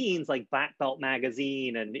magazines like Black Belt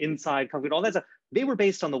Magazine and Inside Kung Fu, all that stuff, they were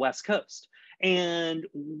based on the West Coast. And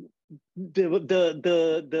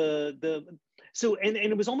so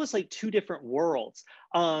it was almost like two different worlds.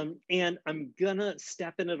 And I'm gonna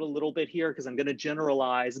step in it a little bit here because I'm gonna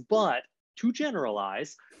generalize, but to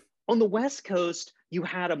generalize, on the West Coast, you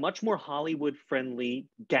had a much more Hollywood-friendly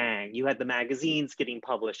gang. You had the magazines getting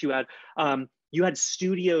published. You had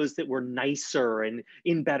studios that were nicer and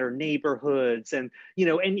in better neighborhoods, and you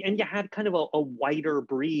had kind of a wider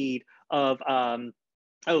breed of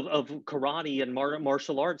karate and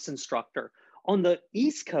martial arts instructor. On the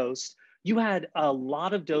East Coast, you had a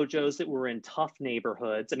lot of dojos that were in tough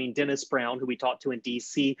neighborhoods. I mean, Dennis Brown, who we talked to in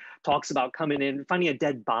DC, talks about coming in, finding a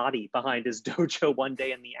dead body behind his dojo one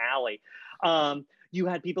day in the alley. You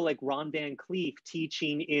had people like Ron Van Cleef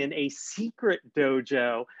teaching in a secret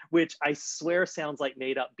dojo, which I swear sounds like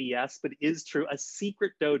made up BS, but is true, a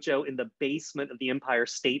secret dojo in the basement of the Empire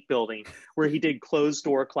State Building, where he did closed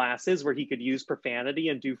door classes where he could use profanity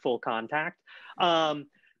and do full contact.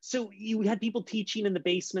 So you had people teaching in the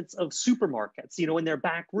basements of supermarkets, in their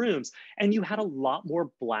back rooms. And you had a lot more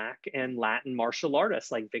Black and Latin martial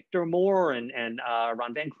artists like Victor Moore and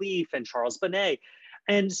Ron Van Cleef and Charles Bonnet.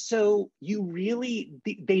 And so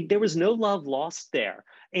there was no love lost there.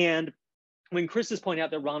 And when Chris is pointing out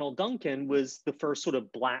that Ronald Duncan was the first sort of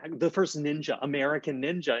the first ninja, American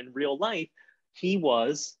ninja in real life, he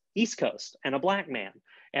was East Coast and a Black man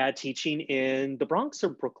teaching in the Bronx or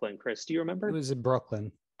Brooklyn. Chris, do you remember? It was in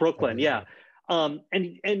Brooklyn. Brooklyn, yeah.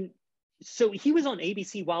 And so he was on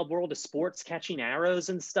ABC Wild World of Sports catching arrows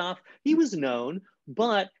and stuff. He was known,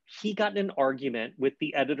 but he got in an argument with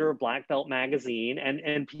the editor of Black Belt Magazine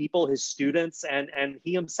and people, his students, and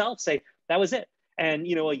he himself say that was it. And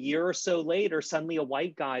a year or so later, suddenly a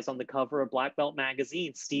white guy's on the cover of Black Belt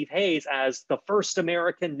Magazine, Steve Hayes, as the first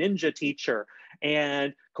American ninja teacher.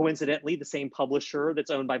 And coincidentally, the same publisher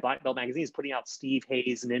that's owned by Black Belt Magazine is putting out Steve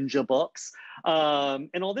Hayes ninja books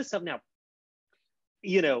and all this stuff. Now,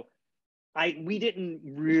 we didn't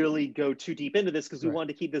really go too deep into this because we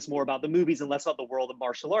wanted to keep this more about the movies and less about the world of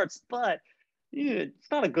martial arts, but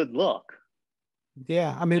it's not a good look.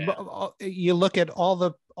 Yeah, I mean, you look at all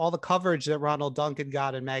the coverage that Ronald Duncan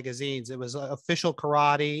got in magazines. It was Official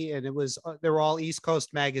Karate, and they were all East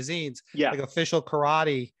Coast magazines. Yeah, like Official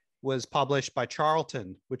Karate was published by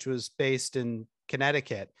Charlton, which was based in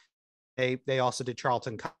Connecticut. They also did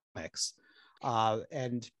Charlton Comics,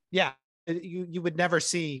 and yeah, you would never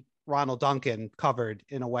see Ronald Duncan covered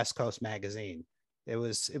in a West Coast magazine. It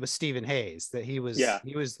was Stephen Hayes that he was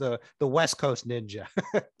the West Coast ninja.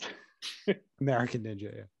 American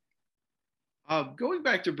ninja. Yeah. Going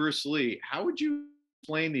back to Bruce Lee, how would you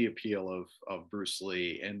explain the appeal of Bruce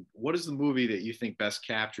Lee, and what is the movie that you think best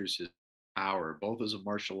captures his power, both as a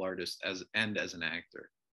martial artist and as an actor?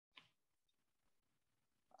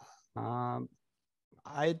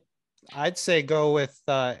 I'd say go with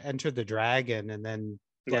Enter the Dragon, and then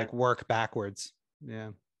work backwards.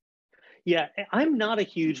 Yeah, I'm not a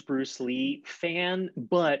huge Bruce Lee fan,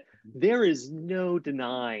 but there is no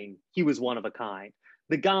denying he was one of a kind.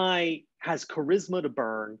 The guy has charisma to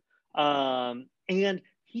burn, and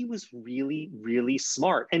he was really, really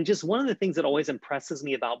smart. And just one of the things that always impresses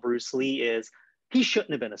me about Bruce Lee is he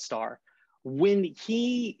shouldn't have been a star. When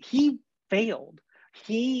he failed,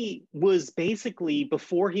 he was basically,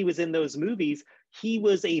 before he was in those movies, he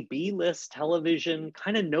was a B-list television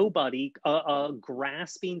kind of nobody, a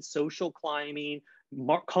grasping, social climbing,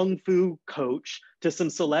 kung fu coach to some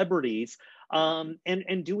celebrities,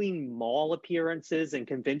 and doing mall appearances and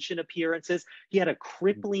convention appearances. He had a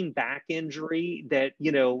crippling back injury that,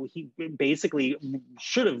 he basically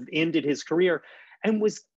should have ended his career, and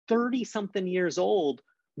was 30-something years old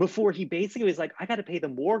before he basically was like, I got to pay the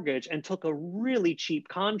mortgage, and took a really cheap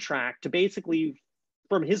contract to basically,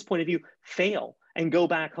 from his point of view, fail and go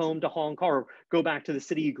back home to Hong Kong, or go back to the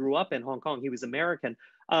city he grew up in, Hong Kong. He was American,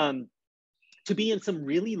 to be in some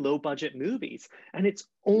really low budget movies. And it's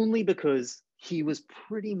only because he was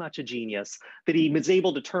pretty much a genius that he was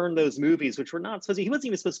able to turn those movies, which were not supposed to, he wasn't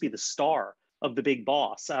even supposed to be the star of The Big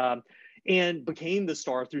Boss, and became the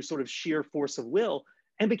star through sort of sheer force of will,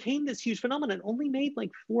 and became this huge phenomenon. Only made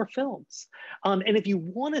like 4 films. And if you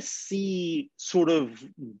want to see sort of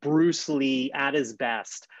Bruce Lee at his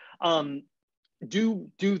best,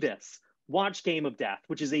 do this. Watch Game of Death,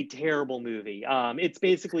 which is a terrible movie. It's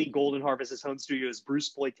basically Golden Harvest's home studio's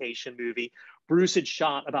Bruceploitation movie. Bruce had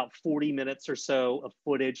shot about 40 minutes or so of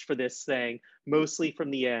footage for this thing, mostly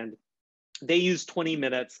from the end. They use 20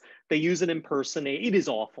 minutes. They use an impersonator. It is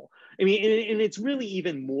awful. I mean, and it's really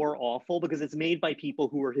even more awful because it's made by people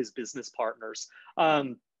who are his business partners.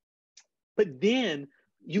 But then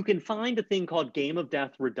you can find a thing called Game of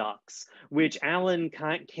Death Redux, which Alan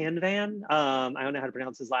Canvan, I don't know how to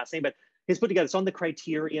pronounce his last name, but he's put together. It's on the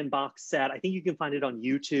Criterion box set. I think you can find it on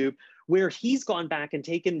YouTube, where he's gone back and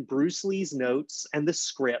taken Bruce Lee's notes and the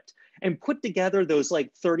script and put together those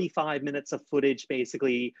like 35 minutes of footage,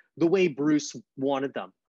 basically the way Bruce wanted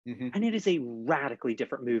them. Mm-hmm. And it is a radically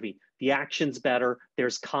different movie. The action's better.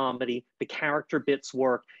 There's comedy. The character bits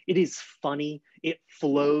work. It is funny. It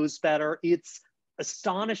flows better. It's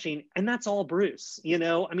astonishing. And that's all Bruce, you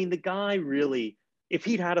know? I mean, the guy really, if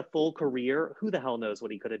he'd had a full career, who the hell knows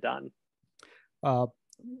what he could have done?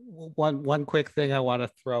 One quick thing I want to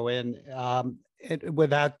throw in,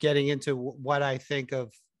 without getting into what I think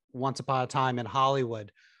of Once Upon a Time in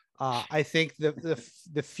Hollywood. I think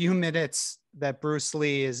the few minutes that Bruce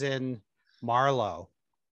Lee is in Marlowe,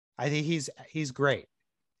 I think he's great,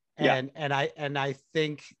 and I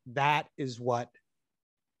think that is what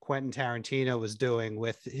Quentin Tarantino was doing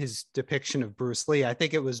with his depiction of Bruce Lee. I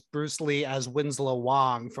think it was Bruce Lee as Winslow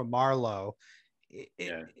Wong from Marlowe.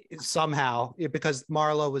 Somehow, because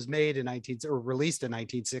Marlowe was made in released in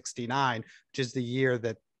 1969, which is the year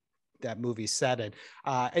that movie set in.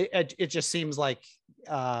 It just seems like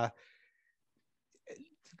the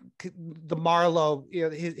Marlowe, you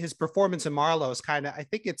know, his performance in Marlowe is kind of, I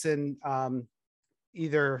think it's in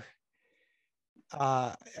either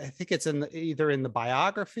in the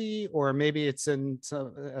biography, or maybe it's in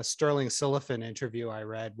a Sterling Silliphant interview I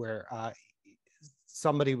read where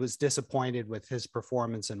somebody was disappointed with his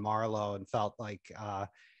performance in Marlowe and felt like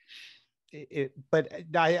but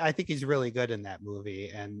I think he's really good in that movie,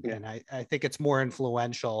 and I think it's more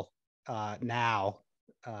influential now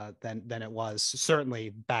than it was certainly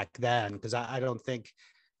back then, because I don't think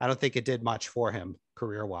it did much for him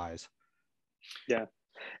career-wise. Yeah.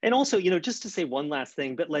 And also, you know, just to say one last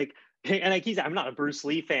thing, but like, and I'm not a Bruce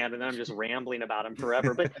Lee fan and I'm just rambling about him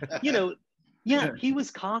forever, but you know, he was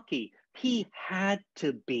cocky. He had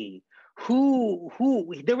to be.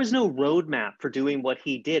 There was no roadmap for doing what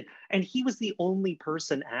he did. And he was the only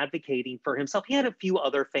person advocating for himself. He had a few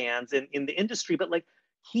other fans in the industry, but like,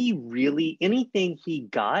 he really, anything he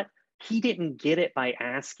got, he didn't get it by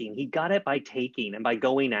asking. He got it by taking and by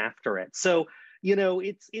going after it. So, you know,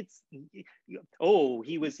 he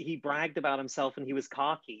bragged about himself and he was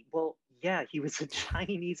cocky. Well, yeah, he was a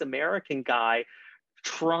Chinese American guy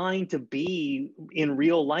trying to be in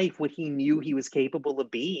real life what he knew he was capable of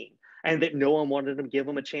being, and that no one wanted to give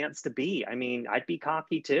him a chance to be. I mean, I'd be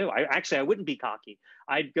cocky too. I wouldn't be cocky.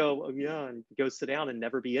 I'd go, and go sit down and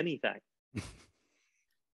never be anything.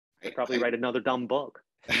 I'd probably write another dumb book.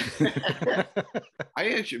 I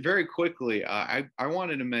actually, very quickly, I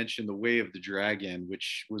wanted to mention The Way of the Dragon,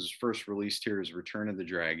 which was first released here as Return of the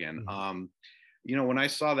Dragon. Mm-hmm. You know, when I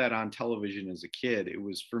saw that on television as a kid,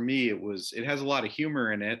 it has a lot of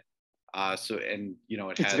humor in it.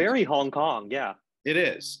 It's very Hong Kong. Yeah, it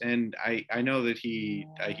is. And I know that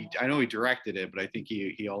I know he directed it, but I think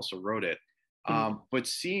he also wrote it. But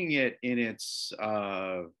seeing it in its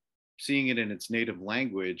native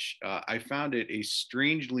language, I found it a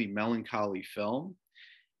strangely melancholy film.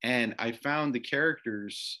 And I found the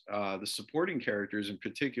characters, the supporting characters in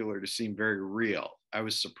particular, to seem very real. I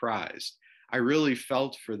was surprised. I really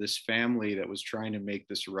felt for this family that was trying to make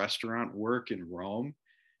this restaurant work in Rome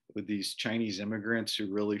with these Chinese immigrants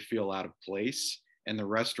who really feel out of place, and the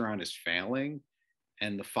restaurant is failing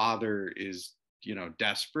and the father is, you know,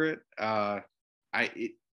 desperate.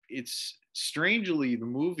 It's strangely, the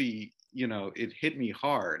movie, you know, it hit me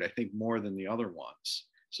hard, I think, more than the other ones.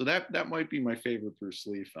 So that might be my favorite Bruce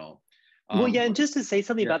Lee film. Well, yeah, and just to say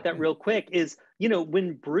something about that real quick is, you know,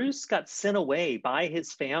 when Bruce got sent away by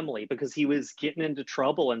his family because he was getting into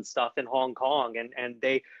trouble and stuff in Hong Kong, and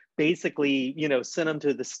they basically, you know, sent him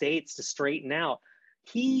to the States to straighten out,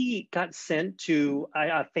 he got sent to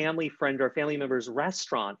a family friend or a family member's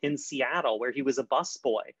restaurant in Seattle where he was a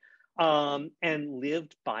busboy. And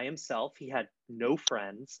lived by himself. He had no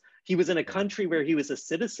friends. He was in a country where he was a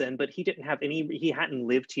citizen, but he hadn't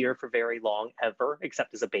lived here for very long ever,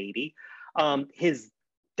 except as a baby. His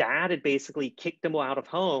dad had basically kicked him out of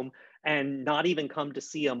home and not even come to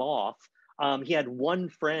see him off. He had one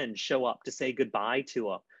friend show up to say goodbye to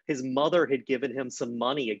him. His mother had given him some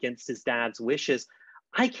money against his dad's wishes.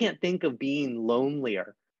 I can't think of being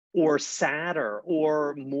lonelier or sadder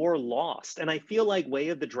or more lost. And I feel like Way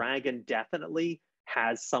of the Dragon definitely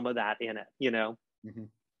has some of that in it, you know? Mm-hmm.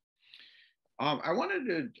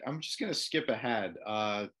 I'm just going to skip ahead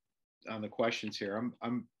on the questions here.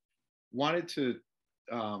 wanted to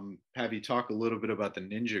have you talk a little bit about the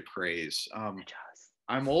ninja craze.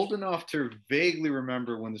 I'm old enough to vaguely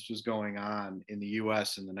remember when this was going on in the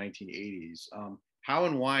US in the 1980s. How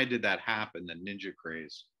and why did that happen, the ninja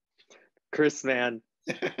craze? Chris, man,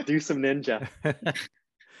 do some ninja.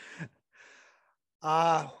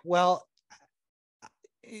 Well,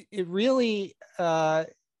 it really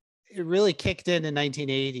kicked in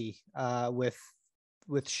 1980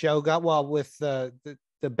 with Shogun. Well, with the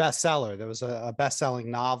bestseller. There was a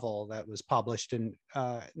best-selling novel that was published in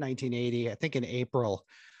 1980, I think in April,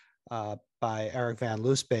 by Eric Van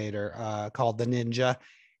Loosbader, called The Ninja.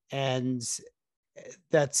 And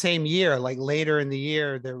that same year, like later in the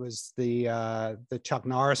year, there was the Chuck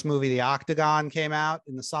Norris movie, The Octagon, came out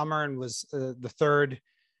in the summer and was the third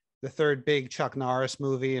big Chuck Norris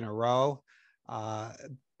movie in a row,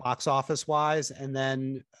 box office wise. And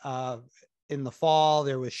then in the fall,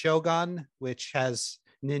 there was Shogun, which has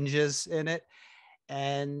ninjas in it,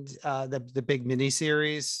 and the big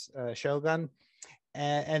miniseries Shogun,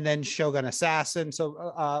 and then Shogun Assassin,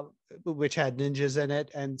 so which had ninjas in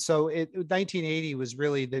it. And so 1980 was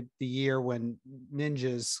really the year when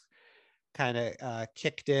ninjas kind of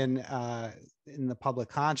kicked in the public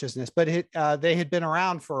consciousness. But they had been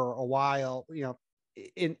around for a while, you know,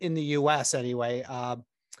 in the US anyway,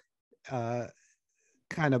 kind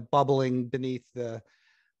of bubbling beneath the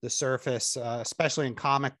surface, especially in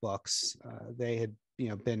comic books. They had, you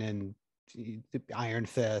know, been in Iron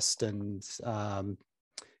Fist, and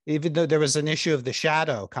even though there was an issue of the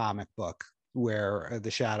Shadow comic book where the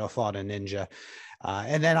Shadow fought a ninja.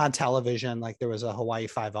 And then on television, like there was a Hawaii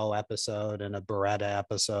Five-0 episode and a Beretta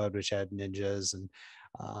episode, which had ninjas,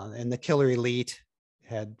 and the Killer Elite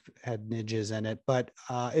had ninjas in it. But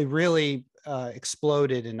it really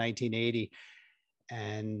exploded in 1980.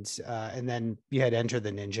 And then you had Enter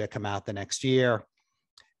the Ninja come out the next year.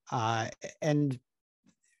 And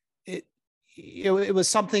it was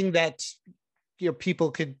something that, you know,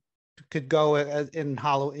 people could go in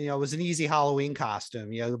Halloween. You know, it was an easy Halloween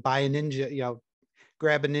costume. You know, buy a ninja, you know,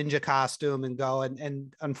 grab a ninja costume and go.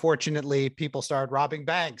 And unfortunately, people started robbing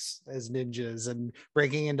banks as ninjas and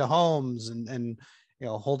breaking into homes and you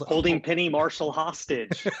know, holding Penny Marshall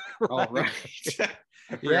hostage. Right. Oh, right.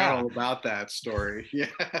 I forgot all about that story. Yeah.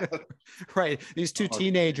 Right. These two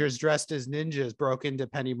teenagers dressed as ninjas broke into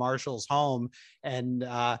Penny Marshall's home, and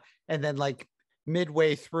then like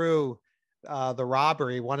midway through the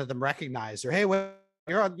robbery, one of them recognized her. Hey,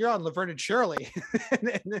 you're on Laverne and Shirley. and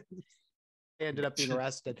then they ended up being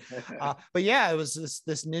arrested. But yeah, it was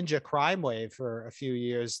this ninja crime wave for a few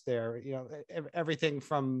years there. You know, everything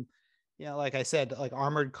from, you know, like I said, like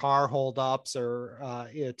armored car holdups, or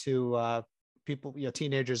you know, to people, you know,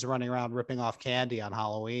 teenagers running around ripping off candy on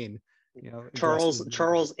Halloween. You know,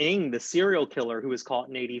 Charles Ng, the serial killer who was caught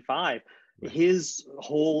in '85, right. His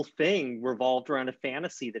whole thing revolved around a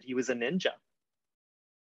fantasy that he was a ninja.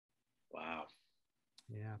 Wow.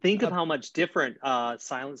 Yeah. Think of how much different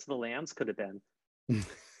Silence of the Lambs could have been.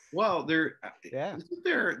 Well, isn't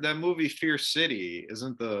there that movie Fear City?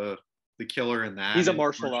 Isn't the killer in that? He's a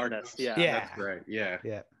martial artist. Yeah. That's right. Yeah.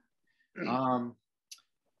 Yeah.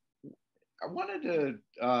 I wanted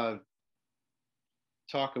to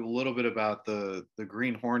talk a little bit about the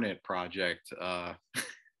Green Hornet project.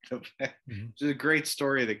 It's a great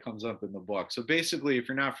story that comes up in the book. So basically, if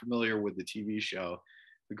you're not familiar with the TV show,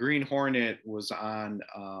 the Green Hornet was on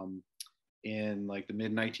in like the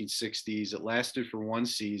mid 1960s. It lasted for one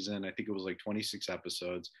season. I think it was like 26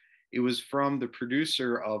 episodes. It was from the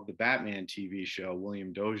producer of the Batman TV show,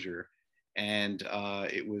 William Dozier, and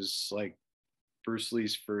it was like Bruce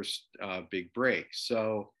Lee's first big break.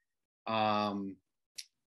 So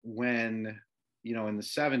when, you know, in the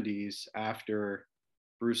 70s, after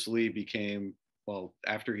Bruce Lee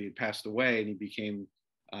after he had passed away and he became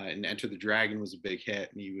and Enter the Dragon was a big hit,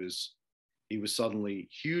 and he was suddenly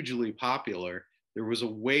hugely popular, there was a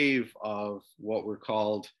wave of what were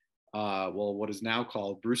called what is now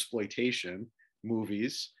called Bruceploitation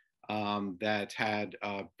movies that had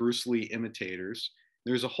Bruce Lee imitators.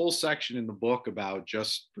 There's a whole section in the book about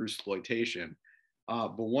just Bruceploitation.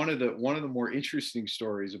 But one of the more interesting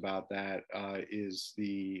stories about that is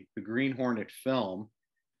the Green Hornet film,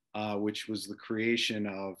 which was the creation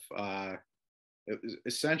of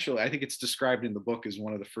essentially, I think it's described in the book as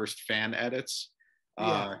one of the first fan edits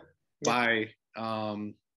by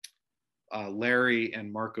Larry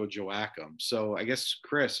and Marco Joachim. So I guess,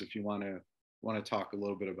 Chris, if you want to talk a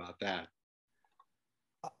little bit about that.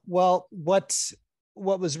 Well, what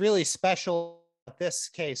was really special about this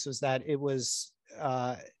case was that it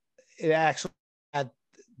actually had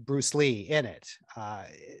Bruce Lee in it,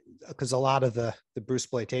 because a lot of the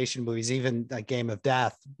Bruceploitation movies, even like Game of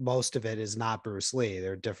Death, most of it is not Bruce Lee.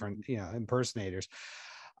 They're different, impersonators.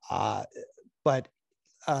 But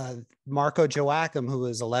Marco Joachim, who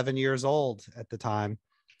was 11 years old at the time,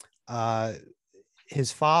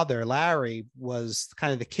 his father, Larry, was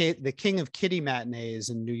kind of the king of kiddie matinees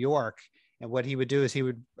in New York. And what he would do is he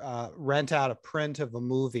would rent out a print of a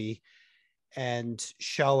movie and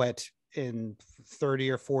show it in 30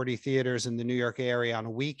 or 40 theaters in the New York area on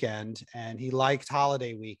a weekend. And he liked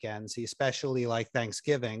holiday weekends. He especially liked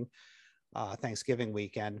Thanksgiving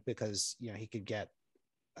weekend, because he could get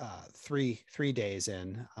 3 days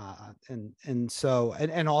in,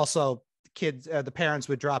 and also kids, the parents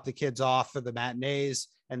would drop the kids off for the matinees,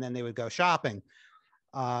 and then they would go shopping.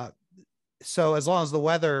 So as long as the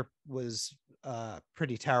weather was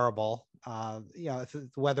pretty terrible, if the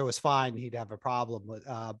weather was fine, he'd have a problem with,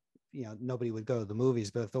 nobody would go to the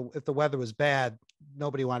movies. But if the weather was bad,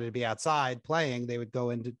 nobody wanted to be outside playing. They would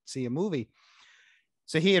go in to see a movie.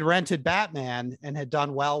 So he had rented Batman and had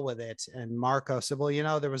done well with it. And Marco said,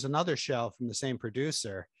 well, there was another show from the same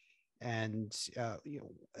producer, and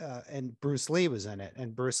Bruce Lee was in it.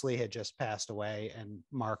 And Bruce Lee had just passed away. And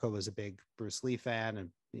Marco was a big Bruce Lee fan, and,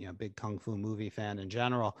 big Kung Fu movie fan in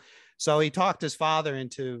general. So he talked his father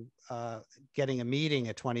into getting a meeting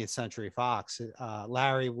at 20th Century Fox.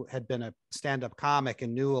 Larry had been a stand-up comic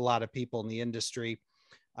and knew a lot of people in the industry.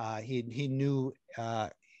 He knew,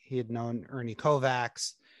 he had known Ernie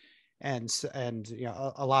Kovacs and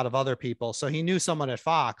a lot of other people. So he knew someone at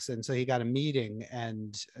Fox. And so he got a meeting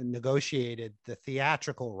and negotiated the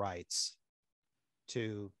theatrical rights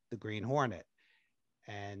to the Green Hornet.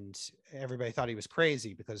 And everybody thought he was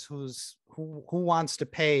crazy, because who wants to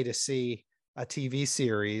pay to see a TV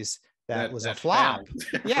series that was a flop?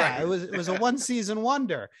 Yeah, right. It was a 1-season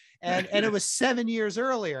wonder. And it was 7 years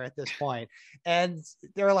earlier at this point. And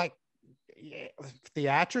they're like,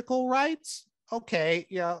 theatrical rights, okay,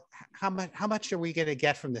 how much are we going to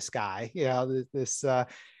get from this guy, this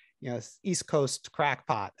East Coast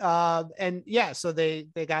crackpot, and so they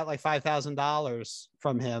got like $5,000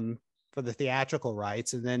 from him for the theatrical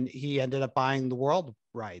rights, and then he ended up buying the world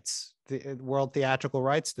theatrical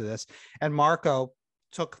rights to this. And Marco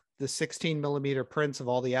took the 16 millimeter prints of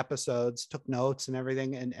all the episodes, took notes and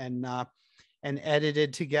everything, and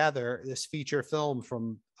edited together this feature film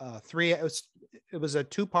from it was a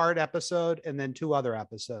 2-part episode and then 2 other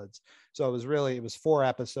episodes. So it was 4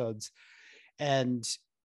 episodes, and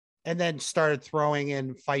then started throwing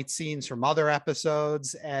in fight scenes from other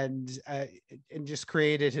episodes, and just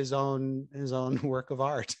created his own work of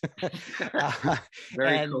art.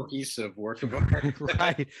 Very cohesive work of art.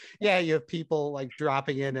 Right. Yeah. You have people like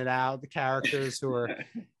dropping in and out, the characters who are,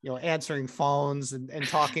 answering phones and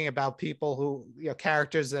talking about people who,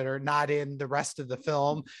 characters that are not in the rest of the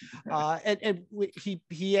film.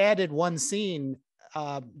 He added one scene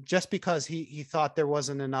just because he thought there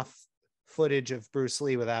wasn't enough footage of Bruce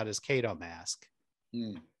Lee without his Kato mask.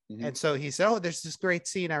 Mm-hmm. And so he said, oh, there's this great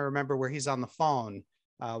scene I remember where he's on the phone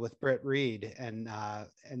with Britt Reed, and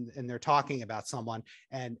they're talking about someone,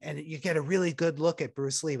 and you get a really good look at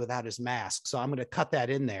Bruce Lee without his mask. So I'm going to cut that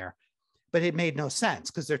in there. But it made no sense,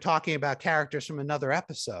 because they're talking about characters from another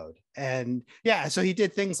episode. And so he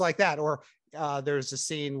did things like that. Or there's a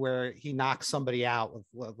scene where he knocks somebody out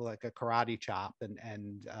with like a karate chop,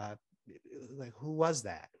 and like, who was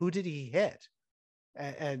that? Who did he hit?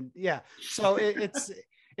 And so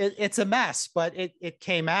it's a mess, but it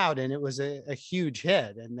came out, and it was a huge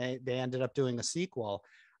hit, and they ended up doing a sequel.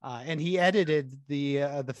 And he edited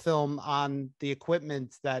the film on the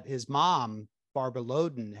equipment that his mom, Barbara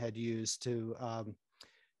Loden, had used to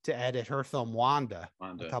edit her film Wanda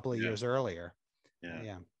a couple of years earlier.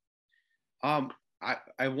 Yeah. I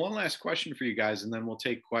have one last question for you guys, and then we'll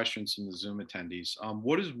take questions from the Zoom attendees.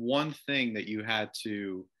 What is one thing that you had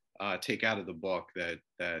to take out of the book that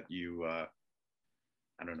you, I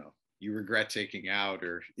don't know, you regret taking out,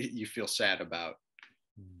 or you feel sad about?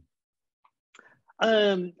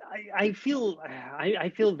 I feel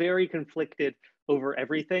very conflicted over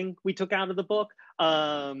everything we took out of the book.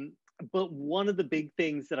 But one of the big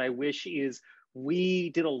things that I wish is we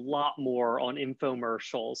did a lot more on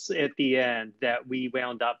infomercials at the end that we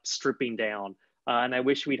wound up stripping down. And I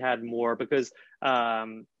wish we'd had more, because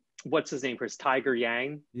what's his name, Chris? Tiger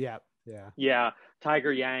Yang? Yeah,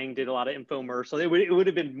 Tiger Yang did a lot of infomercials. It would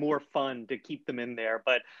have been more fun to keep them in there,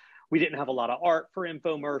 but we didn't have a lot of art for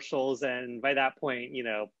infomercials. And by that point, we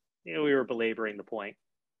were belaboring the point.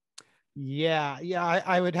 Yeah,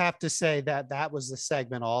 I would have to say that was the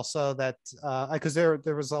segment also that because there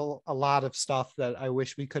was a lot of stuff that I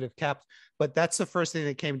wish we could have kept, but that's the first thing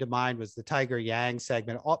that came to mind was the Tiger Yang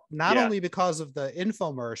segment, not Yeah. only because of the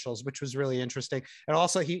infomercials, which was really interesting, and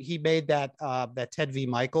also he made that Ted V.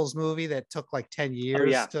 Michaels movie that took like 10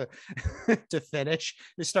 years to to finish.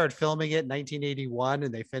 They started filming it in 1981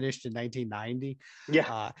 and they finished in 1990.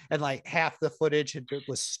 Yeah. And like half the footage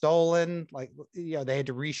was stolen. Like, you know, they had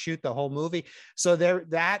to reshoot the whole movie. So there,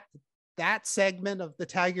 that segment of the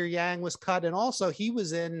Tiger Yang was cut. And also he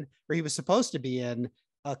was supposed to be in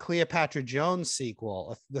a Cleopatra Jones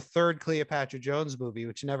sequel, the third Cleopatra Jones movie,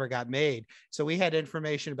 which never got made. So we had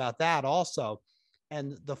information about that also.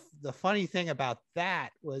 And the funny thing about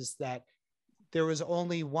that was that there was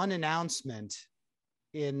only one announcement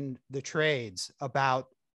in the trades about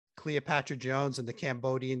Cleopatra Jones and the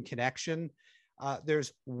Cambodian connection.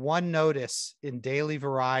 There's one notice in Daily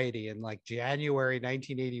Variety in like January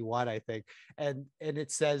 1981, I think, and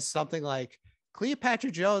it says something like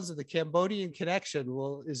Cleopatra Jones and the Cambodian connection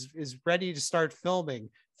is ready to start filming,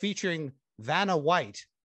 featuring Vanna White,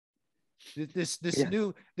 this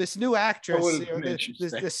new actress,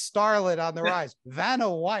 this starlet on the rise. Vanna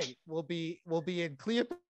White will be in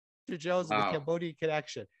Cleopatra Jones and the Cambodian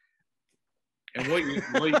connection. And what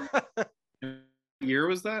year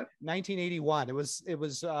was that? 1981. It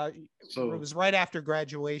was right after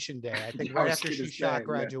graduation day. I think right after she shot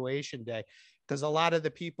Graduation Day, because a lot of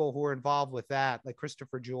the people who were involved with that, like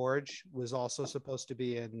Christopher George, was also supposed to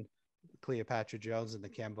be in Cleopatra Jones and the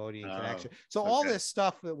Cambodian connection. So all this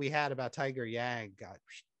stuff that we had about Tiger Yang got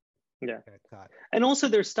cut. And also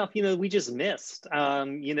there's stuff, you know, we just missed,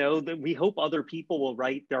 you know, that we hope other people will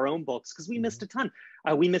write their own books, because we missed a ton.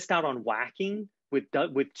 We missed out on Whacking with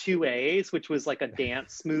 2 A's, which was like a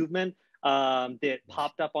dance movement that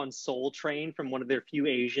popped up on Soul Train from one of their few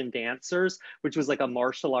Asian dancers, which was like a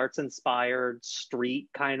martial arts inspired street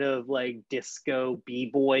kind of like disco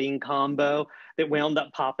b-boying combo that wound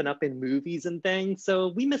up popping up in movies and things. So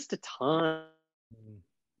we missed a ton.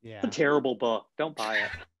 Yeah. It's a terrible book. Don't buy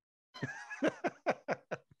it.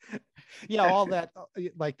 Yeah, all that,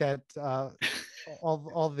 like that,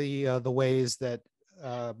 all the ways that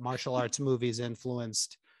martial arts movies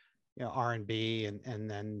influenced, you know, R&B and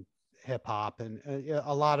then hip hop, and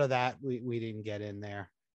a lot of that we didn't get in there.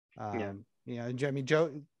 You know, I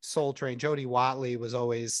mean, Soul Train, Jodie Watley was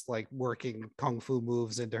always like working kung fu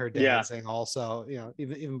moves into her dancing, also, you know,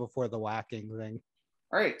 even before the whacking thing.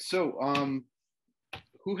 All right, so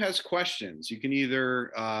who has questions? You can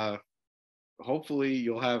either hopefully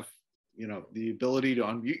you'll have, you know, the ability to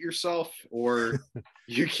unmute yourself, or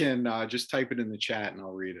you can just type it in the chat and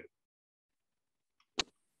I'll read it.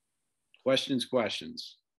 Questions.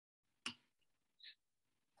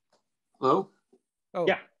 Hello? Oh,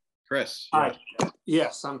 yeah. Chris. Hi.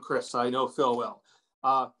 Yes, I'm Chris. I know Phil well.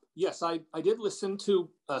 Yes, I did listen to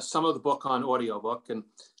some of the book on audiobook, and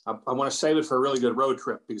I want to save it for a really good road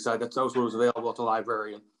trip, because that was what was available at the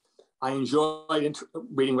library. And I enjoyed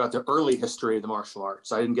reading about the early history of the martial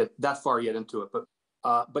arts. I didn't get that far yet into it, but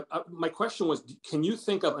my question was, can you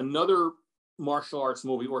think of another martial arts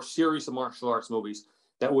movie or series of martial arts movies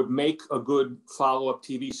that would make a good follow-up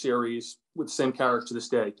TV series with the same characters to this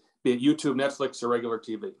day, be it YouTube, Netflix, or regular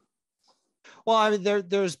TV? Well, I mean,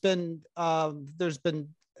 there's been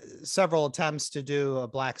several attempts to do a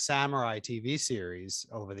Black Samurai TV series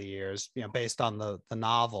over the years, you know, based on the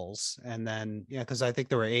novels. And then, you know, because I think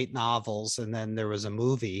there were 8 novels and then there was a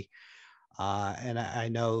movie. And I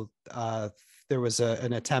know there was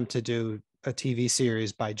an attempt to do a TV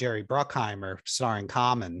series by Jerry Bruckheimer starring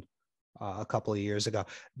Common a couple of years ago.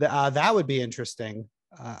 That would be interesting,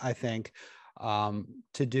 I think,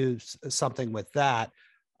 to do something with that.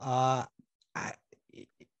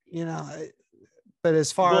 But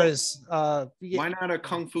as far as why not a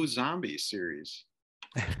Kung Fu Zombie series?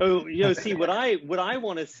 Oh, you know, see, what I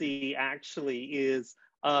want to see actually is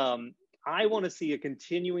I want to see a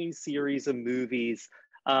continuing series of movies.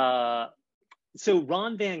 So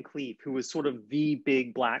Ron Van Cleef, who was sort of the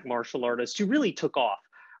big Black martial artist who really took off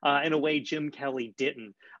in a way Jim Kelly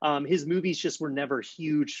didn't. His movies just were never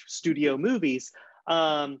huge studio movies.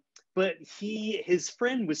 But his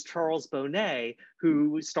friend was Charles Bonnet,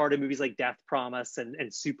 who started movies like Death Promise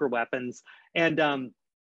and Super Weapons. And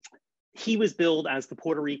he was billed as the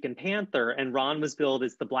Puerto Rican Panther, and Ron was billed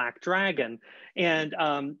as the Black Dragon. And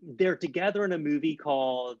they're together in a movie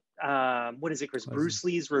called, what is it, Chris? Bruce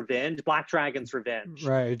Lee's Revenge, Black Dragon's Revenge.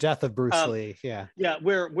 Right, Death of Bruce Lee, yeah. Yeah,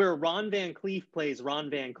 where Ron Van Cleef plays Ron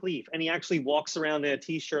Van Cleef, and he actually walks around in a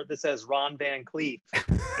t-shirt that says Ron Van Cleef.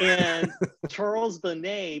 And Charles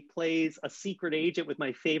Bonnet plays a secret agent with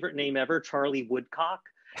my favorite name ever, Charlie Woodcock.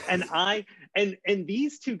 And and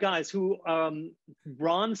these two guys who,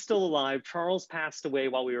 Ron's still alive, Charles passed away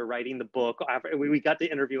while we were writing the book. After we got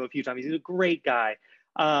to interview him a few times. He's a great guy.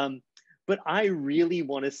 But I really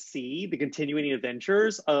want to see the continuing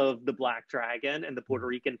adventures of the Black Dragon and the Puerto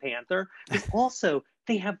Rican Panther. Because also,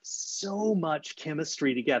 they have so much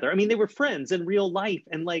chemistry together. I mean, they were friends in real life.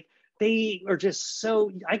 And like, they are just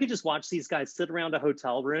so, I could just watch these guys sit around a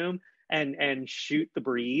hotel room and shoot the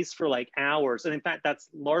breeze for like hours. And in fact, that's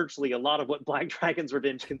largely a lot of what Black Dragon's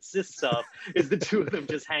Revenge consists of, is the two of them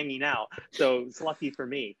just hanging out. So it's lucky for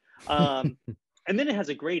me. And then it has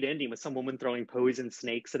a great ending with some woman throwing poison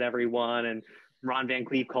snakes at everyone, and Ron Van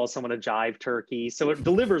Cleef calls someone a jive turkey. So it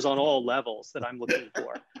delivers on all levels that I'm looking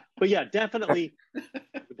for. But yeah, definitely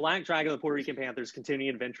the Black Dragon, the Puerto Rican Panthers, continuing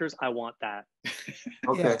adventures. I want that.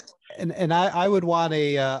 Okay. Yeah. And I would want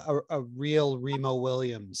a real Remo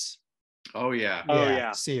Williams. Oh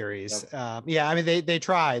yeah. Series. Yep. Yeah, I mean they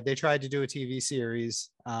tried to do a TV series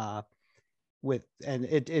and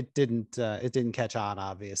it didn't catch on,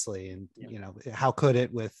 obviously, and you know, how could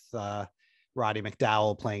it with Roddy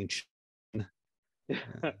McDowall playing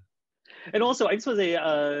And also I just want to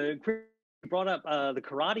say, Chris brought up the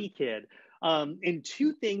Karate Kid, and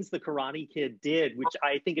two things the Karate Kid did, which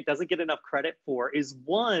I think it doesn't get enough credit for, is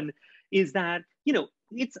one is that, you know,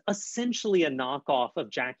 it's essentially a knockoff of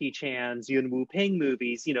Jackie Chan's Yuen Wu Ping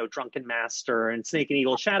movies, you know, Drunken Master and Snake and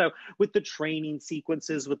Eagle Shadow, with the training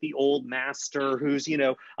sequences with the old master who's, you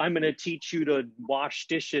know, I'm going to teach you to wash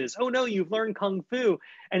dishes. Oh no, you've learned Kung Fu.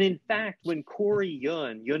 And in fact, when Corey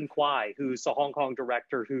Yun Kwai, who's a Hong Kong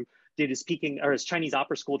director who did his his Chinese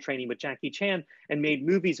opera school training with Jackie Chan and made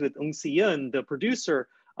movies with Ng Si-yun, the producer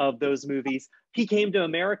of those movies, he came to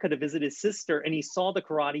America to visit his sister, and he saw the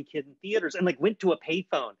Karate Kid in theaters and like went to a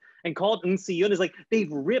payphone and called Ng Si-yun. Is like,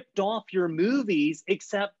 they've ripped off your movies,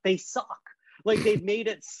 except they suck. Like, they've made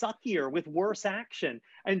it suckier with worse action.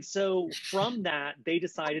 And so from that, they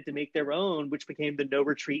decided to make their own, which became the No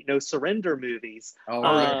Retreat, No Surrender movies. Oh,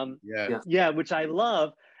 right. Yeah, which I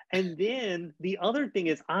love. And then the other thing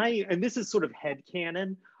is, and this is sort of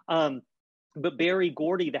headcanon, but Barry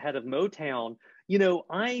Gordy, the head of Motown, you know,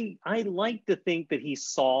 I like to think that he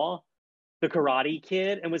saw the Karate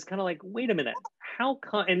Kid and was kind of like, wait a minute, how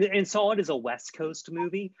come, and saw it as a West Coast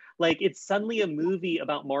movie. Like, it's suddenly a movie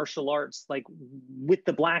about martial arts, like with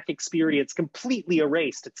the Black experience completely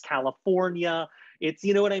erased. It's California. It's,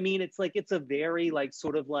 you know what I mean? It's like, it's a very like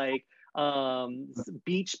sort of like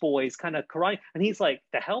Beach Boys kind of karate. And he's like,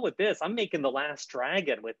 the hell with this. I'm making The Last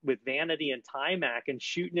Dragon with Vanity and Timac and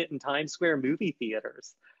shooting it in Times Square movie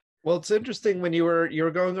theaters. Well, it's interesting when you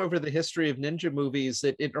were going over the history of ninja movies.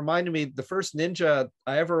 It reminded me, the first ninja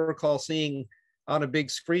I ever recall seeing on a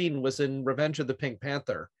big screen was in Revenge of the Pink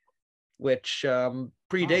Panther, which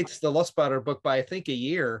predates the Lustbader book by I think a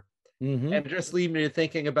year. Mm-hmm. And it just leaves me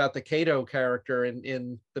thinking about the Kato character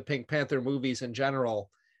in the Pink Panther movies in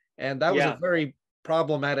general. And that was a very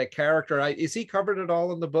problematic character. Is he covered at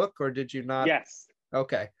all in the book, or did you not? Yes.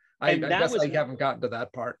 Okay. I guess I haven't gotten to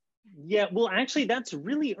that part. Yeah, well, actually, that's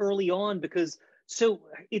really early on, because so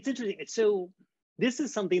it's interesting. So this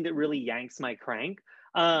is something that really yanks my crank.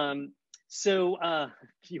 You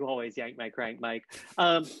always yank my crank, Mike.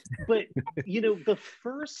 But, you know, the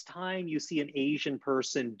first time you see an Asian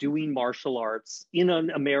person doing martial arts in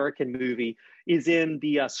an American movie is in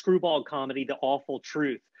the screwball comedy, The Awful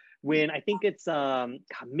Truth, when I think it's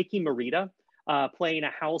Mickey Morita playing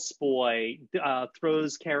a houseboy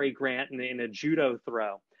throws Cary Grant in a judo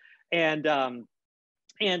throw. And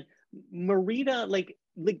Morita, like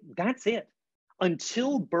that's it.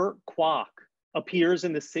 Until Burt Kwok appears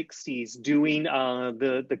in the 60s doing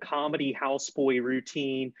the comedy houseboy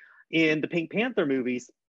routine in the Pink Panther movies,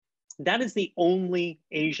 that is the only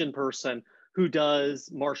Asian person who does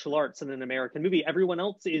martial arts in an American movie. Everyone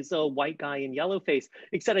else is a white guy in yellowface,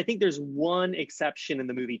 except I think there's one exception in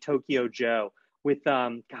the movie Tokyo Joe with,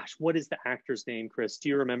 what is the actor's name, Chris? Do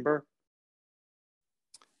you remember?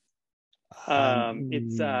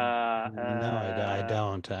 It's no, I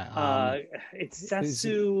don't. It's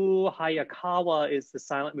Setsu Hayakawa is the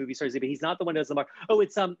silent movie star, but he's not the one who does the mark. Oh,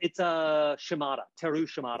 it's Shimada, Teru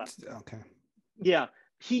Shimada. Okay. Yeah,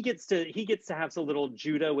 he gets to have a little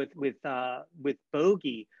judo with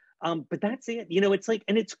Bogey. But that's it. You know, it's like,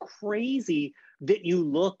 and it's crazy that you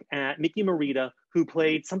look at Mickey Morita, who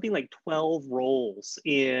played something like 12 roles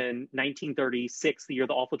in 1936, the year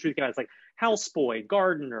The Awful Truth came out. It's like houseboy,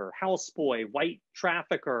 gardener, houseboy, white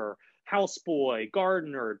trafficker, houseboy,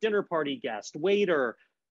 gardener, dinner party guest, waiter.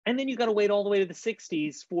 And then you got to wait all the way to the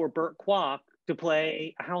 60s for Burt Kwok to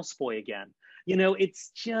play a houseboy again. You know, it's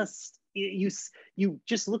just, you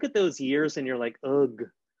just look at those years and you're like, ugh.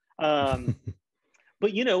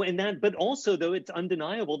 But but also though, it's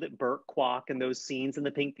undeniable that Burt Kwok and those scenes in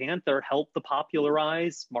the Pink Panther helped to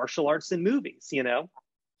popularize martial arts in movies.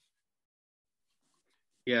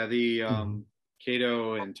 Yeah, the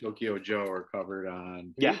Kato and Tokyo Joe are covered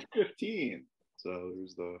on page 15. So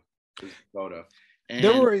there's the photo. And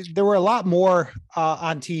there were a lot more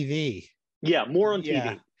on TV. Yeah, more on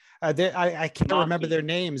TV. I can't remember their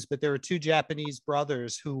names, but there were two Japanese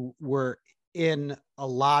brothers who were in a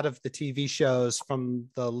lot of the TV shows from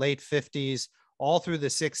the late 50s all through the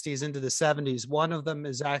 60s into the 70s. One of them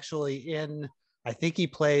is actually I think he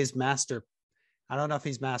plays Master. I don't know if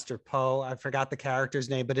he's Master Po. I forgot the character's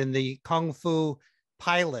name, but in the Kung Fu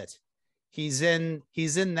Pilot, he's in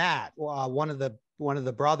that one of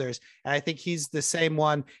the brothers. And I think he's the same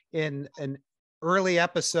one in an early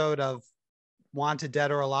episode of Wanted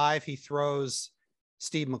Dead or Alive. He throws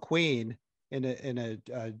Steve McQueen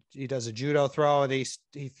he does a judo throw, and he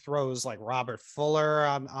throws like Robert Fuller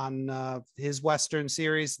on his Western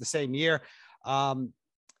series the same year.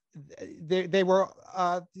 They were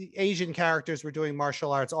the Asian characters were doing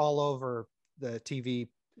martial arts all over the TV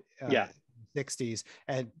 60s,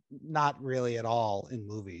 and not really at all in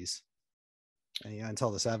movies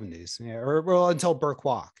until the 70s, or until Burt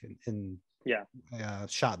Kwok in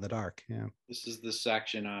Shot in the Dark. This is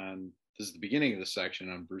the beginning of the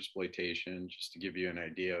section on Bruceploitation, just to give you an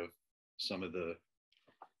idea of some of the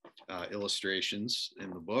illustrations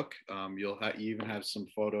in the book. You even have some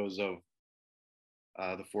photos of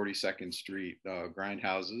the 42nd Street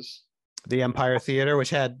grindhouses. The Empire Theater,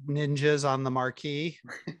 which had ninjas on the marquee.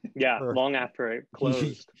 Long after it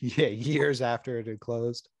closed. Years after it had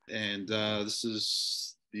closed. And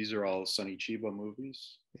these are all Sonny Chiba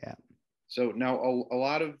movies. Yeah. So now a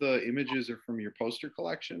lot of the images are from your poster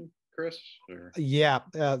collection, Chris? Or? Yeah,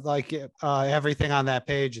 everything on that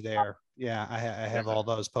page there. Yeah, I have all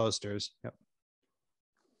those posters. Yep.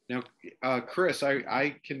 Now, Chris,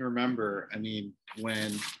 I can remember,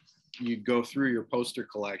 when you'd go through your poster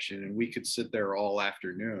collection and we could sit there all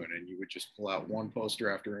afternoon and you would just pull out one poster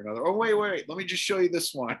after another. Oh, wait, let me just show you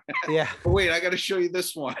this one. Yeah. Oh, wait, I got to show you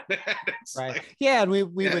this one. Right. And we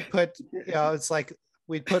would put, it's like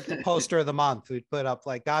we'd put the poster of the month. We'd put up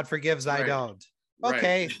like God Forgives, I Don't.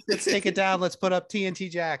 Okay, let's take it down. Let's put up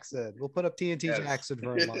TNT Jackson. We'll put up TNT Jackson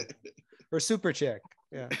for a month. Or Super Chick.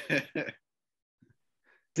 Yeah.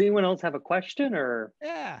 Does anyone else have a question or?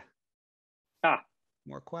 Yeah.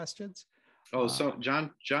 More questions? Oh, so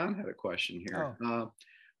John had a question here.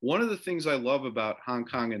 One of the things I love about Hong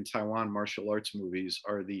Kong and Taiwan martial arts movies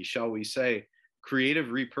are the, shall we say, creative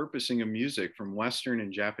repurposing of music from Western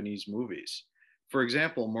and Japanese movies. For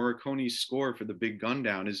example, Morricone's score for The Big Gun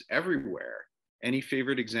Down is everywhere. Any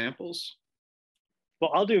favorite examples? Well,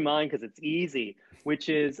 I'll do mine because it's easy, which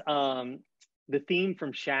is the theme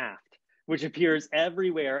from Shaft, which appears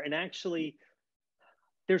everywhere. And actually,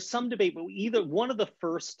 there's some debate, but either one of the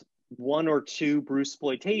first one or two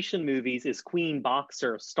Bruceploitation movies is Queen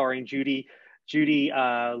Boxer, starring Judy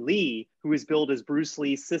Lee, who was billed as Bruce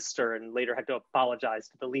Lee's sister and later had to apologize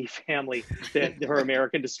to the Lee family that her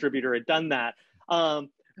American distributor had done that.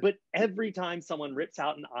 But every time someone rips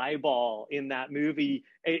out an eyeball in that movie,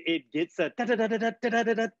 it gets a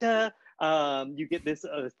da-da-da-da-da-da-da-da. You get this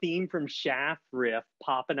theme from Shaft riff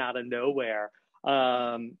popping out of nowhere,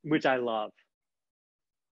 which I love.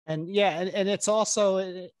 And and it's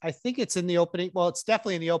also, I think it's in the opening. Well, it's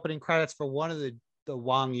definitely in the opening credits for one of the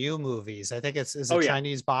Wang Yu movies. I think it's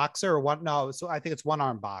Chinese boxer or one. No, so I think it's One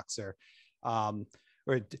Arm Boxer.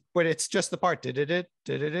 But it's just the part. It's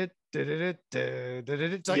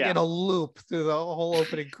like in a loop through the whole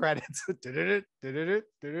opening credits.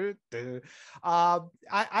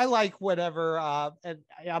 I like whatever, and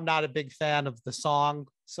I'm not a big fan of the song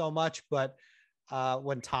so much, but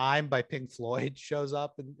when Time by Pink Floyd shows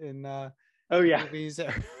up in movies,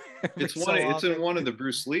 it's in one of the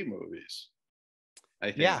Bruce Lee movies, I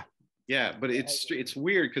think. Yeah, but it's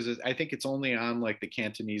weird because I think it's only on like the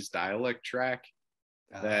Cantonese dialect track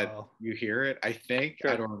that you hear it, I think.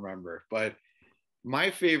 Sure. I don't remember, but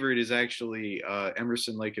my favorite is actually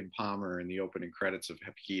Emerson, Lake and Palmer in the opening credits of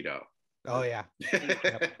Hepkido. Oh yeah.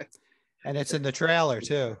 Yep. And it's in the trailer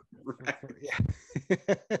too.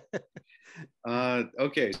 Right.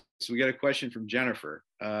 Okay, so we got a question from Jennifer.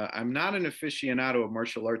 I'm not an aficionado of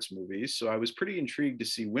martial arts movies, so I was pretty intrigued to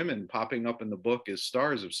see women popping up in the book as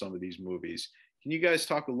stars of some of these movies. Can you guys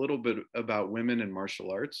talk a little bit about women in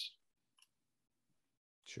martial arts?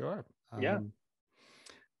 Sure. Yeah.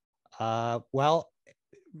 Well,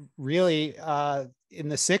 really, in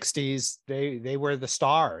the 60s, they were the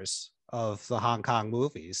stars of the Hong Kong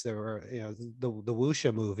movies. There were, the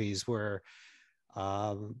wuxia movies were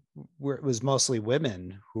where it was mostly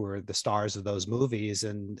women who were the stars of those movies,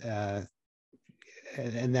 and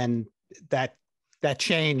then that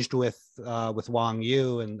changed with Wang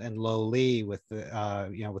Yu and Lo Li with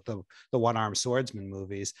the One-Armed Swordsman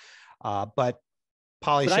movies, but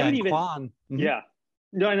Polly Shang Kwan. Yeah,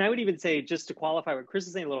 no, and I would even say, just to qualify what Chris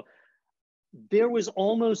is saying a little, there was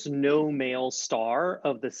almost no male star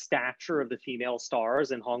of the stature of the female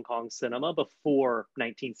stars in Hong Kong cinema before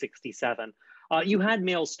 1967. You had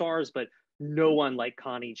male stars, but no one like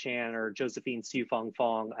Connie Chan or Josephine Su Fong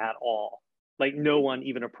Fong at all. Like no one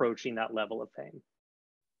even approaching that level of fame.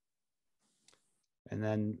 And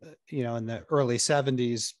then, in the early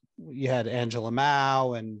 70s, you had Angela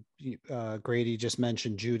Mao, and Grady just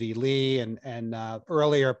mentioned Judy Lee, and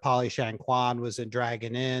earlier Polly Shang Kwan was in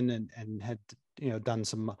Dragon Inn and had done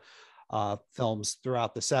some films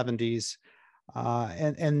throughout the 70s,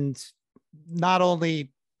 and not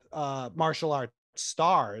only martial arts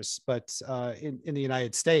stars, but in the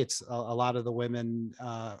United States, a lot of the women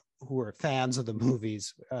who were fans of the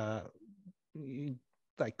movies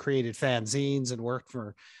like created fanzines and worked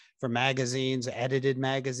for magazines, edited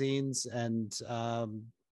magazines, and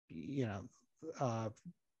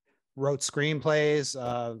wrote screenplays.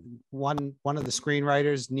 One of the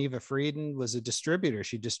screenwriters, Neva Frieden, was a distributor.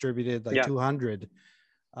 She distributed 200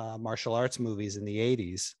 martial arts movies in the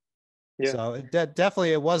 80s. Yeah. So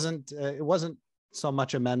definitely it wasn't so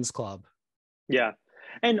much a men's club. Yeah.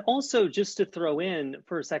 And also, just to throw in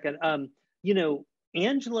for a second,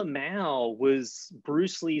 Angela Mao was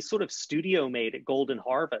Bruce Lee's sort of studio mate at Golden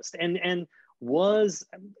Harvest, and was,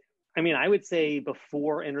 I would say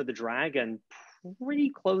before Enter the Dragon, pretty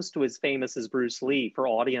close to as famous as Bruce Lee for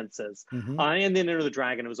audiences. And then Enter the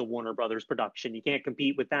Dragon, it was a Warner Brothers production. You can't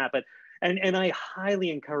compete with that. But and I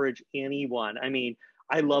highly encourage anyone.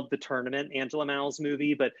 I love The Tournament, Angela Mao's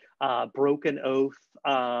movie, but Broken Oath,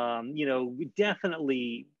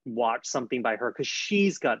 definitely watch something by her because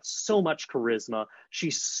she's got so much charisma.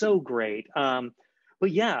 She's so great.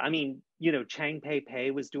 But yeah, Chang Pei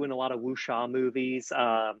Pei was doing a lot of wuxia movies.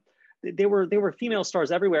 There were female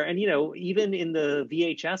stars everywhere. And, even in the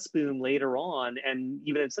VHS boom later on, and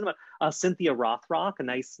even in cinema, Cynthia Rothrock, a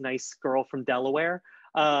nice girl from Delaware,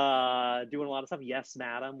 doing a lot of stuff. Yes,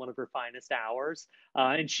 Madam, one of her finest hours.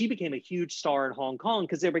 And she became a huge star in Hong Kong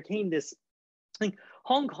because there became this,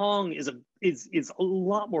 Hong Kong is a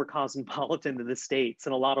lot more cosmopolitan than the States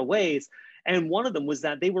in a lot of ways. And one of them was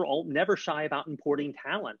that they were all never shy about importing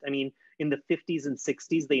talent. In the 50s and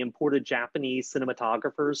 60s, they imported Japanese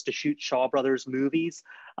cinematographers to shoot Shaw Brothers movies.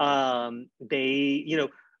 Five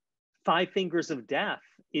Fingers of Death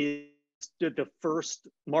is the first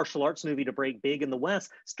martial arts movie to break big in the West.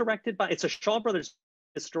 It's a Shaw Brothers,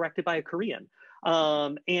 it's directed by a Korean.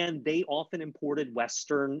 And they often imported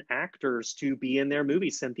Western actors to be in their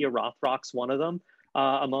movies. Cynthia Rothrock's one of them,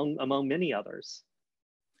 among many others.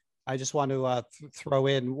 I just want to throw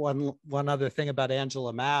in one other thing about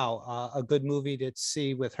Angela Mao. A good movie to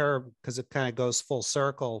see with her, because it kind of goes full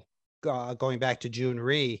circle, going back to June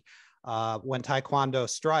Rhee, When Taekwondo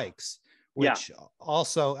Strikes, which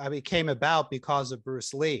also came about because of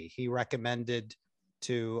Bruce Lee. He recommended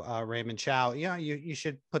to Raymond Chow, you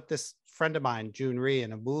should put this friend of mine, June Rhee,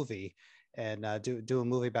 in a movie, and do a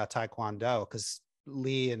movie about Taekwondo, because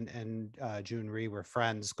Lee and June Rhee were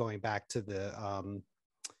friends going back to the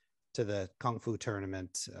Kung Fu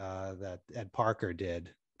tournament that Ed Parker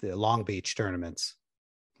did, the Long Beach tournaments.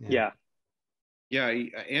 Yeah,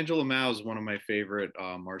 Angela Mao is one of my favorite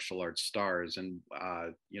martial arts stars, and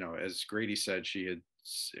as Grady said, she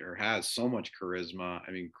has so much charisma.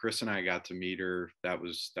 Chris and I got to meet her. That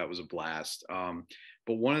was a blast.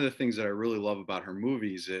 But one of the things that I really love about her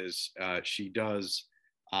movies is she does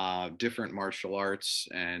different martial arts,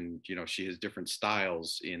 and she has different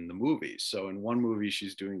styles in the movies. So in one movie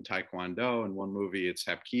she's doing Taekwondo, in one movie it's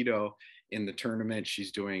Hapkido, in The Tournament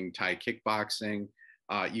she's doing Thai kickboxing.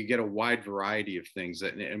 You get a wide variety of things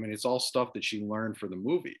that, it's all stuff that she learned for the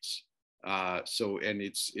movies. And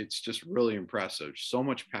it's just really impressive. So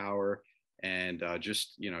much power, and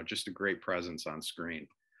just a great presence on screen.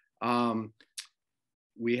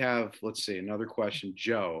 We have, let's see, another question.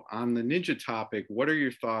 Joe, on the ninja topic, what are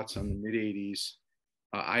your thoughts on the mid-80s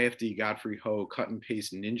IFD Godfrey Ho cut and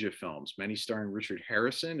paste ninja films, many starring Richard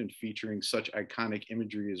Harrison and featuring such iconic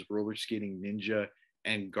imagery as roller skating ninja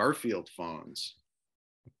and Garfield phones?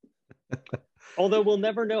 Although we'll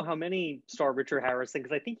never know how many star Richard Harrison,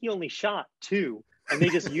 because I think he only shot 2, and they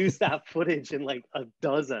just used that footage in like a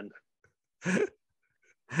dozen.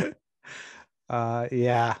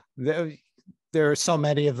 There are so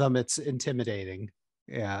many of them, it's intimidating.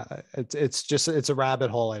 It's a rabbit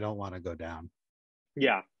hole I don't want to go down.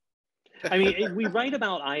 Yeah. I mean, we write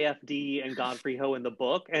about IFD and Godfrey Ho in the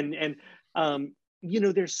book, and you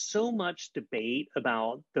know, there's so much debate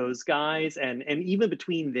about those guys, and even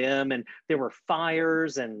between them, and there were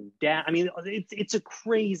fires and I mean, it's a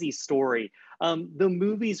crazy story. The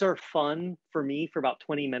movies are fun for me for about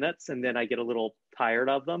 20 minutes, and then I get a little tired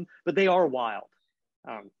of them, but they are wild.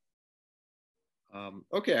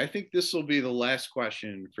 Okay, I think this will be the last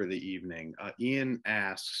question for the evening. Ian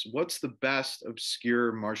asks, what's the best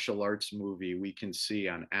obscure martial arts movie we can see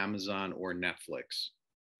on Amazon or Netflix?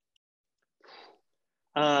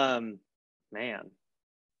 Man,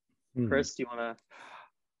 Chris, do you want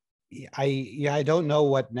to? I don't know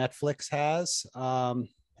what Netflix has.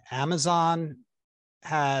 Amazon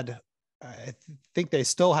had, I think they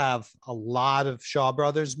still have a lot of Shaw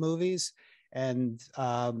Brothers movies, and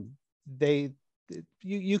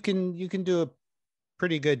you can do a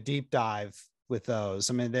pretty good deep dive with those.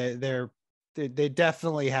 I mean, they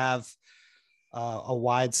definitely have a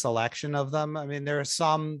wide selection of them. I mean, there are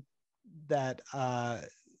some that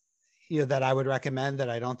that I would recommend that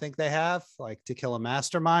I don't think they have, like To Kill a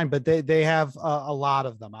Mastermind, but they have a lot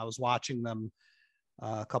of them. I was watching them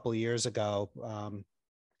a couple of years ago,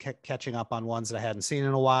 catching up on ones that I hadn't seen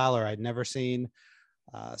in a while or I'd never seen.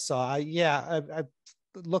 So I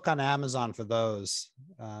look on Amazon for those,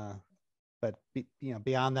 but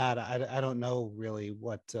beyond that, I don't know really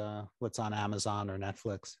what's on Amazon or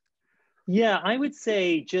Netflix. Yeah, I would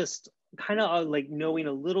say just kind of like knowing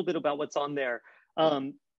a little bit about what's on there.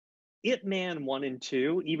 Ip Man 1 and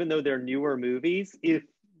 2, even though they're newer movies, if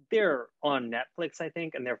they're on Netflix, I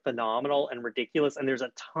think, and they're phenomenal and ridiculous, and there's a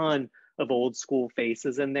ton of old school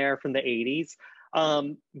faces in there from the 80s.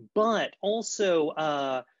 But also,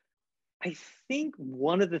 I think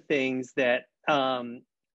one of the things that,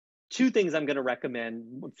 two things I'm going to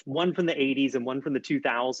recommend, one from the 80s and one from the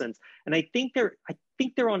 2000s. And I think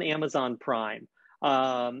they're on Amazon Prime,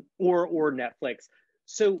 or Netflix.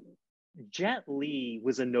 So Jet Li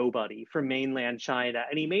was a nobody from mainland China,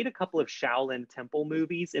 and he made a couple of Shaolin Temple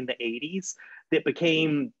movies in the 80s that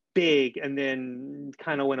became big and then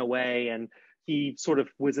kind of went away. And he sort of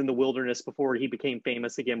was in the wilderness before he became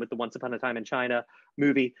famous again with the Once Upon a Time in China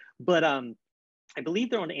movie. But I believe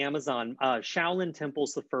they're on Amazon. Shaolin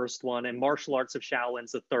Temple's the first one, and Martial Arts of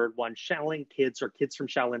Shaolin's the third one. Shaolin Kids or Kids from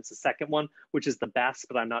Shaolin's the second one, which is the best,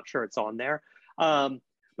 but I'm not sure it's on there.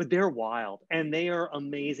 But they're wild and they are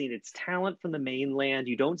amazing. It's talent from the mainland.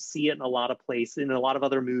 You don't see it in a lot of places, in a lot of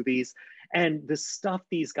other movies. And the stuff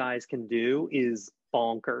these guys can do is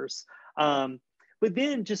bonkers. But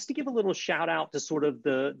then just to give a little shout out to sort of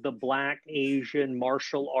the Black Asian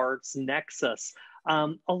martial arts nexus,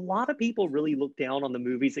 a lot of people really look down on the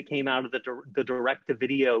movies that came out of the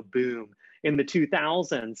direct-to-video boom in the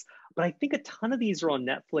 2000s. But I think a ton of these are on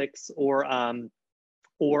Netflix or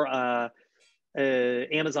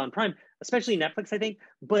Amazon Prime, especially Netflix, I think.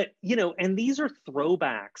 But, and these are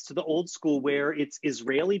throwbacks to the old school where it's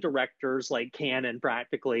Israeli directors like Cannon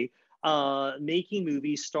practically making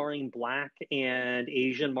movies starring Black and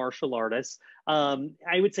Asian martial artists. I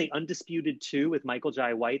would say Undisputed 2 with Michael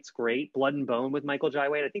Jai White's great. Blood and Bone with Michael Jai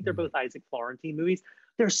White. I think they're both Isaac Florentine movies.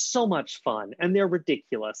 They're so much fun and they're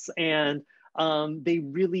ridiculous. And they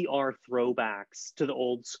really are throwbacks to the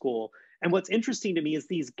old school. And what's interesting to me is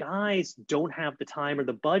these guys don't have the time or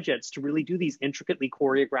the budgets to really do these intricately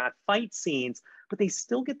choreographed fight scenes, but they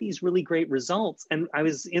still get these really great results. And I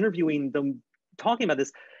was interviewing them talking about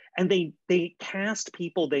this, and they cast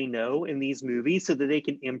people they know in these movies so that they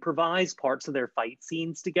can improvise parts of their fight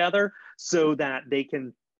scenes together so that they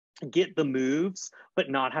can get the moves,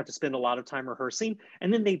 but not have to spend a lot of time rehearsing.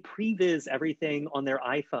 And then they previs everything on their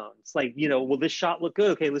iPhones. Like, will this shot look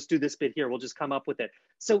good? Okay, let's do this bit here. We'll just come up with it.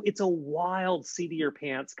 So it's a wild seat of your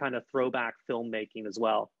pants kind of throwback filmmaking as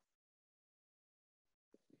well.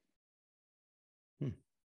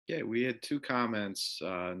 Yeah, we had two comments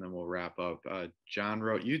and then we'll wrap up. John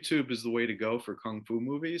wrote, YouTube is the way to go for Kung Fu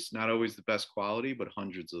movies. Not always the best quality, but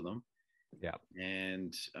hundreds of them. Yeah.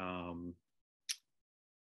 And let's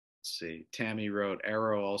see, Tammy wrote,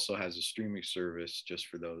 Arrow also has a streaming service just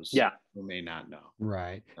for those who may not know.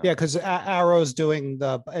 Right. Yeah, because Arrow's doing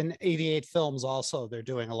and 88 Films also, they're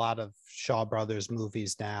doing a lot of Shaw Brothers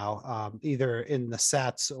movies now, either in the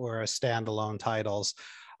sets or as standalone titles.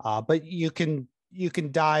 But you can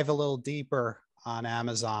dive a little deeper on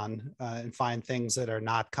Amazon and find things that are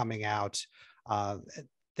not coming out,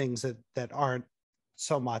 things that aren't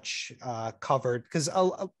so much covered, because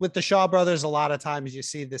with the Shaw Brothers, a lot of times you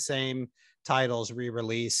see the same titles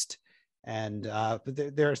re-released, and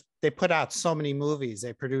they put out so many movies,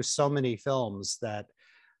 they produce so many films that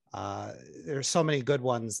there's so many good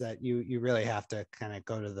ones that you really have to kind of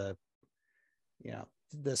go to the, you know,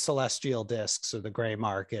 the celestial discs or the gray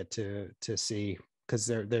market to see, because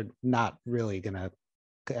they're not really gonna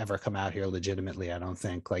ever come out here legitimately, I don't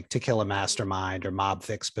think. Like To Kill a Mastermind or Mob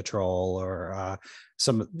Fix Patrol or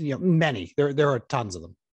some, you know, many. There are tons of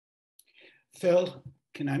them. Phil,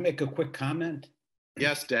 can I make a quick comment?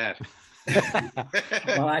 Yes, Dad.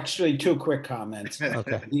 Well, actually, two quick comments.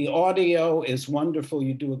 Okay. The audio is wonderful.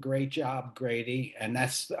 You do a great job, Grady. And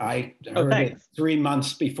I heard it 3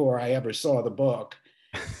 months before I ever saw the book.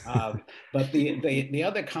 But the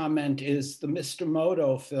other comment is the Mr.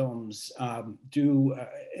 Moto films do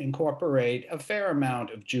incorporate a fair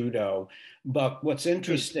amount of judo. But what's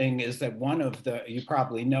interesting is that you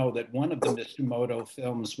probably know that one of the Mr. Moto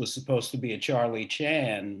films was supposed to be a Charlie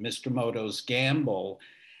Chan, Mr. Moto's Gamble.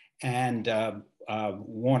 And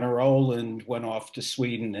Warner Oland went off to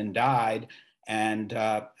Sweden and died. And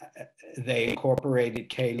they incorporated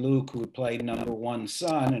Kay Luke, who played number one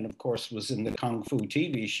son, and of course was in the Kung Fu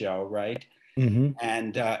TV show, right? Mm-hmm.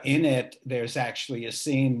 And in it, there's actually a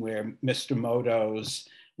scene where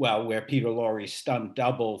where Peter Lorre's stunt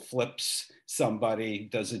double flips somebody,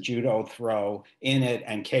 does a judo throw in it,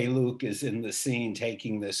 and Kay Luke is in the scene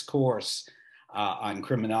taking this course on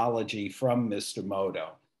criminology from Mr.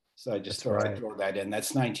 Moto. So I just thought I'd throw that in.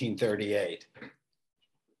 That's 1938.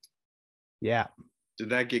 Yeah. Did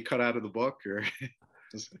that get cut out of the book, or?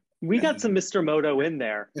 We got some Mr. Moto in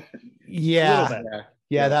there. Yeah.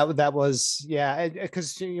 That was,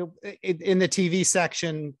 because in the TV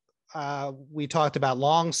section, we talked about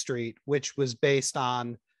Longstreet, which was based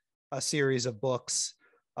on a series of books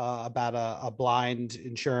about a blind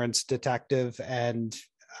insurance detective, and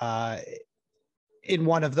in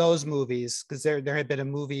one of those movies, because there had been a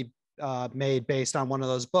movie made based on one of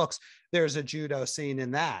those books, there's a judo scene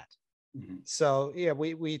in that. Mm-hmm. So yeah,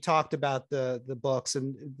 we talked about the books,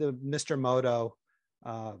 and the Mr. Moto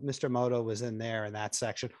was in there in that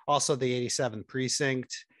section. Also the 87th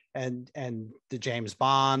Precinct and the James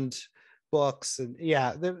Bond books, and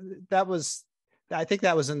I think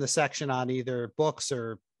that was in the section on either books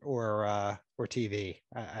or TV.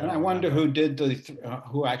 I wonder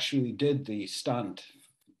who actually did the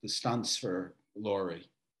stunts for Laurie.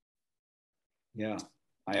 Yeah,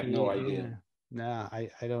 I have no idea. No, I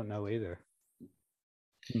don't know either.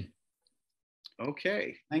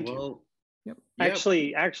 Okay. Thank you. Yep.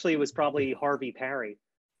 Actually, it was probably Harvey Parry,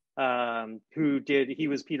 he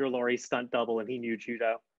was Peter Lorre's stunt double, and he knew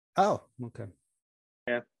judo. Oh, okay.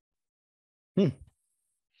 Yeah.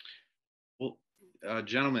 Well,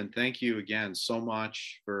 gentlemen, thank you again so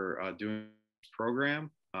much for doing this program.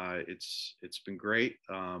 It's been great.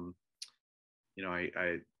 I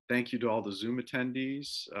thank you to all the Zoom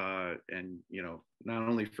attendees, and not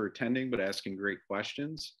only for attending but asking great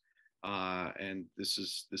questions. And this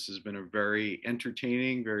has been a very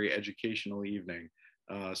entertaining, very educational evening.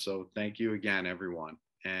 So thank you again, everyone.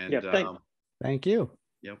 And thank you.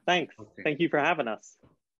 Yep. Thanks. Okay. Thank you for having us.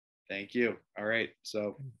 Thank you. All right.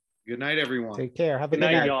 So good night, everyone. Take care. Have a good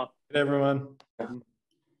night, night, y'all. Good, everyone.